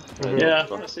Assassin. Yeah,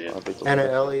 I see it. Anna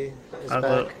Ellie is I'll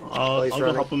back. I'll Ellie's go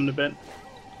running. help him in a bit.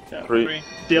 3, 3.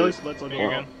 The Ellie splits, I'll Big go.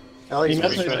 again. Ellie's He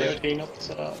just messed with running.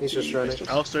 AOD, not He's just running.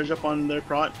 I'll surge up on their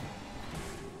prot.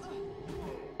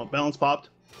 Oh, balance popped.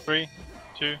 3,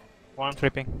 2, 1.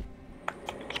 Stripping.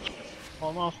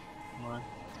 Almost. Nine.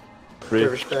 3,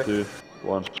 Dervish back. 2,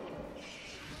 1.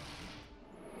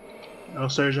 I'll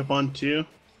surge up on 2.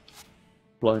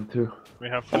 Blind 2. We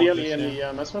have Are 4. the Ellie and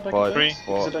the Mesmer back in 5, place? 3,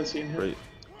 'Cause I 4, don't see him here. 3,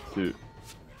 2,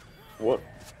 1.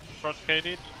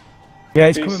 Protcated. Yeah,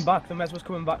 he's Peace. coming back. The Mesmer's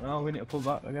coming back now. We need to pull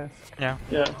back, I guess. Yeah.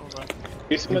 Pull back.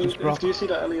 Do you see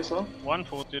that Ellie as well?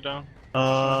 140 down.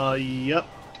 Yep.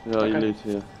 Yeah, he leads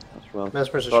here as well.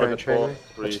 Mesmer's is trying to Target train 4, me.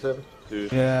 3, Watch them. 2,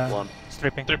 Yeah. 1.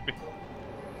 Stripping. Trippy.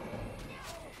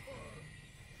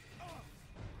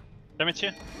 Damage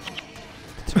here.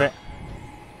 It's ve-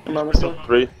 I'm on myself.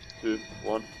 3, 2,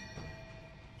 1.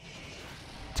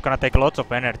 it's gonna take lots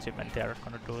of energy when they are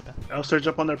gonna do that. I'll surge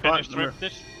up on their Can you front. strip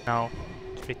this? No,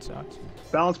 it fits out.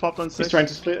 Balance popped on He's 6. trying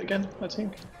to split again, I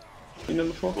think. You know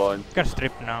before. Blind. You can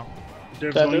strip now.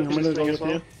 They're That going, I'm is gonna go splitting as with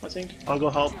well, you. I think. I'll go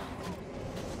help.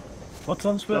 What's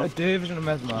on split? No. A Division of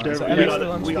Mesmer. Is We Ellie got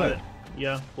still on it. We got split? it.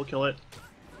 Yeah, we'll kill it.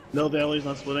 No, the Ellie's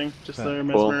not splitting. Just Okay. their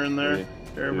Four, Mesmer in there. 3,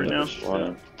 They're right 2, now.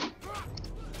 1.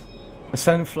 They're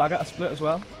sending flag at a split as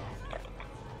well.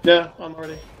 Yeah, I'm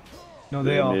already. No,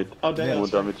 they are. Need Oh, they more are.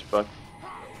 damage back.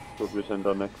 Should we send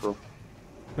our necro?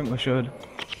 I think we should.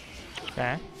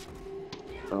 Okay.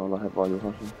 Oh, I have value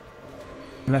hunting.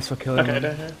 Unless we're killing Okay, them.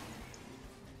 they're here.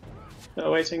 They're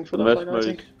waiting for The the flag, I Mesmer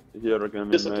think. is here again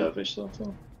This in is main. Dervish stuff,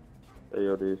 though.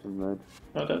 AOD is in main.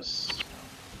 Oh, that's.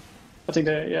 I think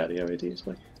they're, yeah, the OAD is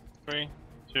like. 3,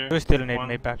 2. You still need 1.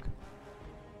 me back.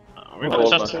 We Oh, will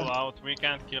just back. pull out. We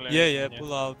can't kill Yeah, anything yeah, yet.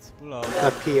 pull out, pull out.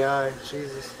 That PI,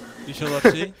 Jesus. You shall not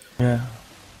see. Yeah.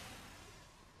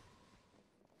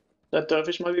 That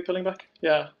Dervish might be pulling back?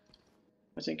 Yeah.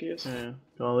 I think he is. Yeah.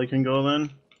 Golly can go then.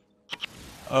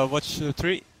 Watch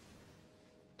 3.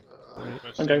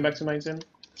 I'm going back to main sim.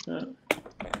 Yeah.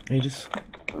 Aegis.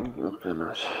 Okay,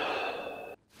 nice.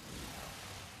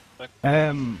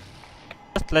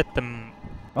 Just let them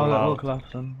Oh, pull that will out.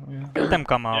 collapse then. Yeah. Let them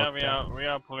come Yeah, out. we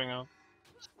are pulling out.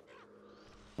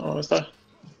 Oh, is that?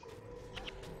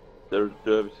 Their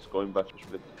Dervish is going back to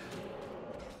split.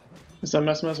 Is that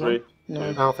Mesmer as well? 3, No.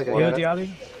 I don't think I Yeah, got the it. alley.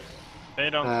 They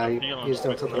don't You heal on used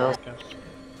them split to now, the I guess.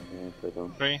 Yeah, they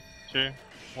don't. 3, 2,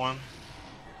 1.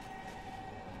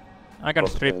 I can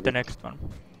Okay, strip the then. next one.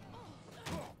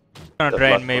 Gonna The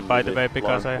drain last me one by will the be way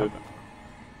because I blind have. too.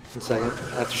 1 second.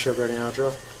 I have to show Birdie now, draw.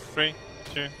 3,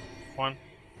 2, 1.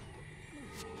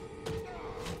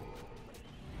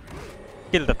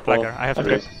 Kill that flagger. I have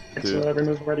Okay. strip. It's 2,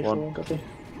 remove ready for 1. Guppy.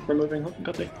 Removing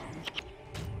Guppy.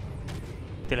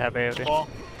 Still have AOD. 4,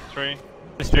 3,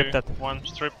 Strip 2, that. 1.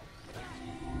 Strip.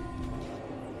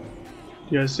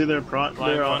 You guys see their prot?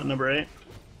 Blind They're one. on number 8.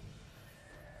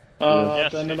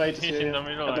 Yes, Then the mate is he's here. in the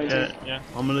middle. I don't Okay. see. Yeah.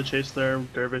 I'm gonna chase their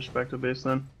Dervish back to base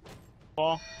then.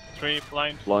 4, 3,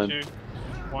 blind. Blind. 2,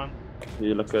 1.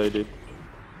 Heal guided.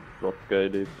 Block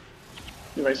guided.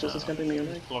 The racers is camping me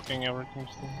on me. Blocking everything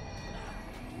still.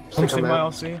 Come see come my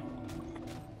out. LC.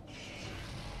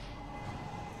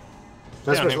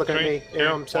 Mesmer's Yeah, looking at 3, me. 2,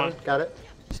 Aram 7, 1. got it.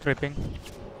 Stripping.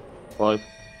 5,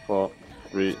 4,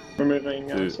 3, Removing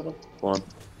 2. 7. 1.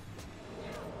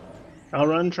 I'll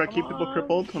run, try to keep people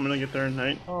crippled. I'm gonna get there in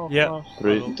night. Oh, Yeah. close.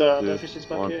 3, The 2, fish is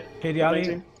back 1. here. Hey, the alley.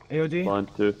 Amazing. AOD. Blind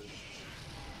 2.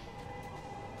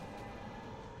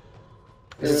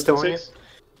 Is it still on you? 6.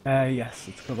 Yes,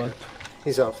 it's covered.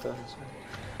 He's off though.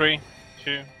 3,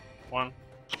 2, 1.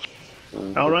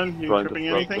 I'll run. You Trying to tripping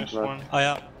block anything? the This flag. one. Oh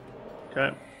yeah.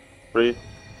 Okay. 3,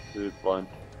 2, blind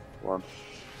 1.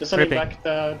 They're sending Tripping. back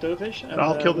the Dervish. And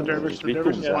I'll kill the Dervish. The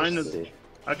Dervish is Yeah. fine.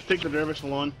 I can take the Dervish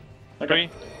alone. 3,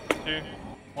 2,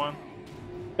 1.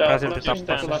 Brazil to collapsing,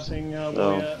 top collapsing No.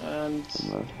 Warrior and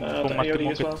the Kummattu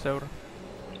AOD as well. mukit seura.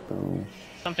 So,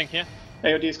 Something here.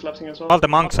 AOD is collapsing as well. All the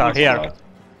monks are here.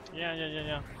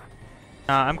 Yeah.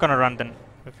 I'm gonna run then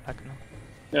with flag now.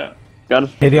 Yeah, can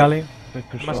Hey, the alley. Big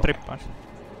push Mä up. strippaan sen.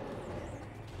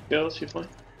 girls, you're fine.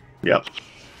 Yep.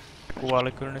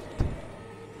 Kuoli kyllä nyt.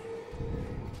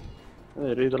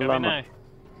 ei riitä Kävi lämä. näin.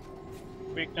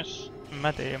 Weakness. En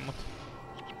mä tiedä mut.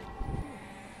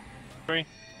 3,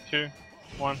 2,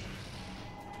 1.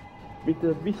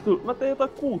 Miten vittu? Mä tein jotain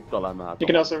 6 lämää. You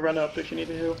can also run up if you need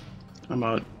to heal. I'm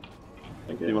out.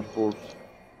 Thank Team you. of Fools.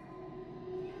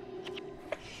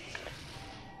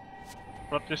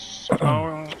 What is...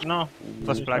 Oh, no.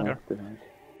 Plus flagger.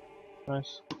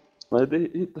 Nice. Mä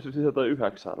hittasin siis jotain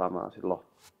 9 lämää silloin.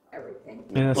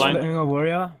 Yeah, splitting a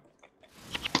warrior.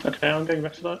 Okay, I'm going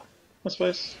back to that. I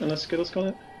suppose, unless Skittles got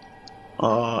it.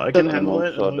 I can handle monks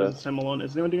it as are long dead. as it's him alone.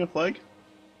 Is anyone doing a flag?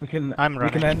 We can. I'm We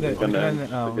can running. end it. We can end it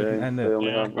now. We can end They it.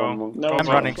 only Yeah, have go. one monk. No, I'm one's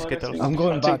running on flag, I Skittles. think. I'm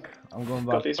going I think back. I'm going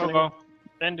back. Guppy's Go, running.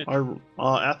 go. End it.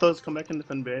 Our Athos come back and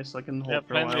defend base. I can hold Yeah,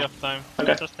 for a plenty while. of time.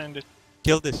 Okay. Just end it.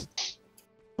 Kill this.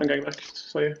 I'm going back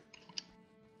for you.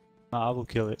 I will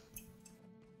kill it.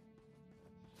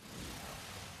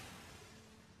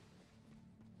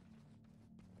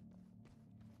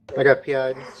 I got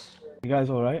PI'd. You guys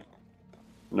all right?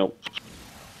 Nope.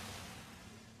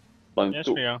 Blind Yes,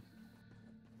 2. we are.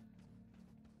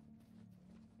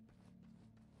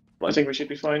 I think we should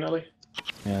be fine, Ollie.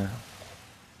 Yeah.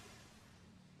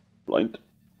 Blind.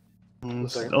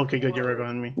 second. Okay, good. You're right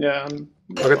behind me. Yeah,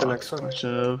 I'll get the next one. I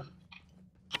should've.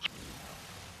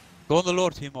 Go on the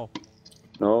Lord, Timo.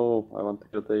 No, I want to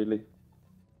kill daily.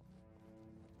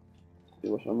 He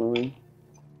was annoying.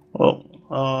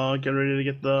 Oh, get ready to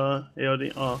get the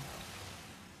AOD. Oh,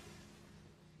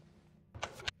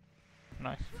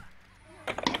 Nice.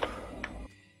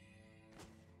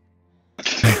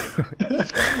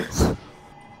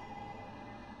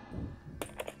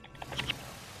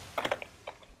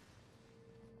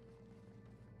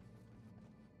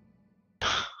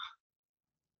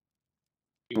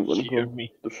 I'm gonna Cheer go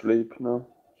me. to sleep now,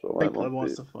 so I I think Pleb won't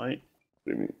wants be to fight.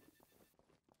 streaming.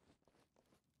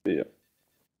 Yeah.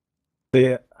 See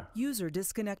ya. User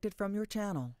disconnected from your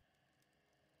channel.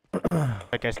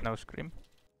 I guess no scream.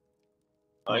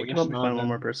 Oh, we can probably find one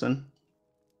more person.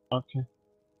 Okay.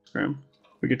 Scrim.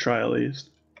 We could try at least.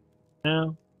 Yeah.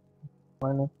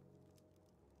 Why not?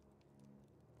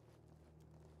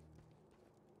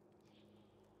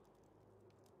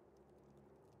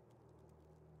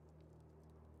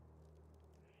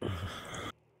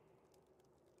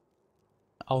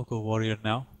 I'll go warrior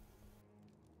now.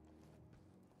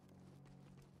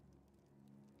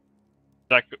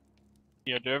 Jack,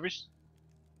 your dervish?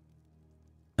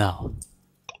 Now.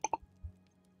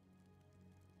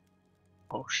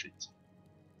 Oh shit.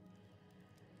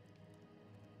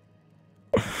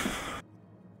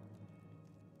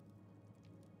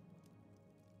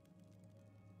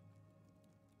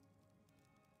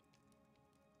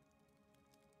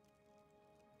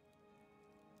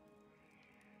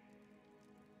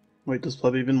 Wait, does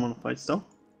Pleb even want to fight still?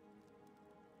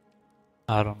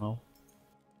 I don't know.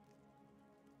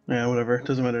 Yeah, whatever. It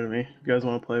doesn't matter to me. If you guys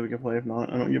want to play, we can play. If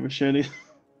not, I don't give a shit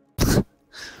either.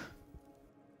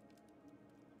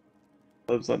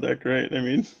 Pleb's not that great. I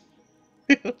mean,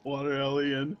 water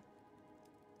alley and.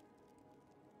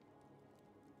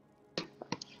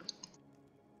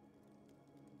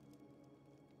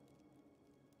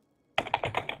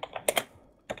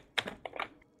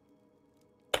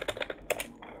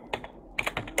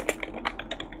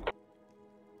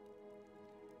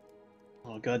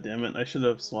 Oh, god damn it. I should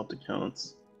have swapped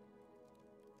accounts.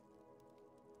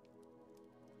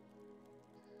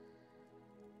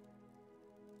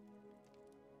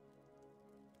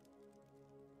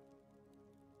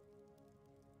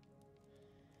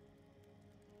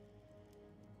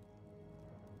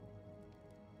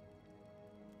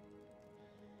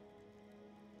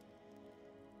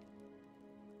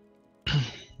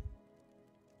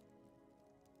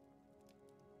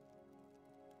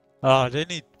 Ah, they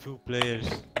need 2 players.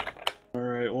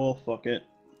 Alright, well, fuck it.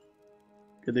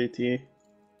 Good AT.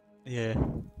 Yeah.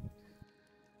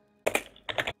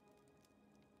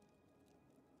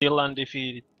 Still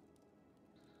undefeated.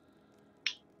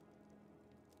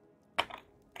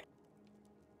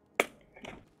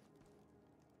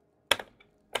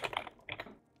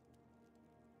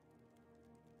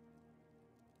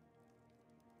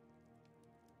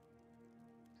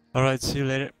 Alright, see you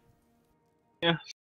later. Yeah.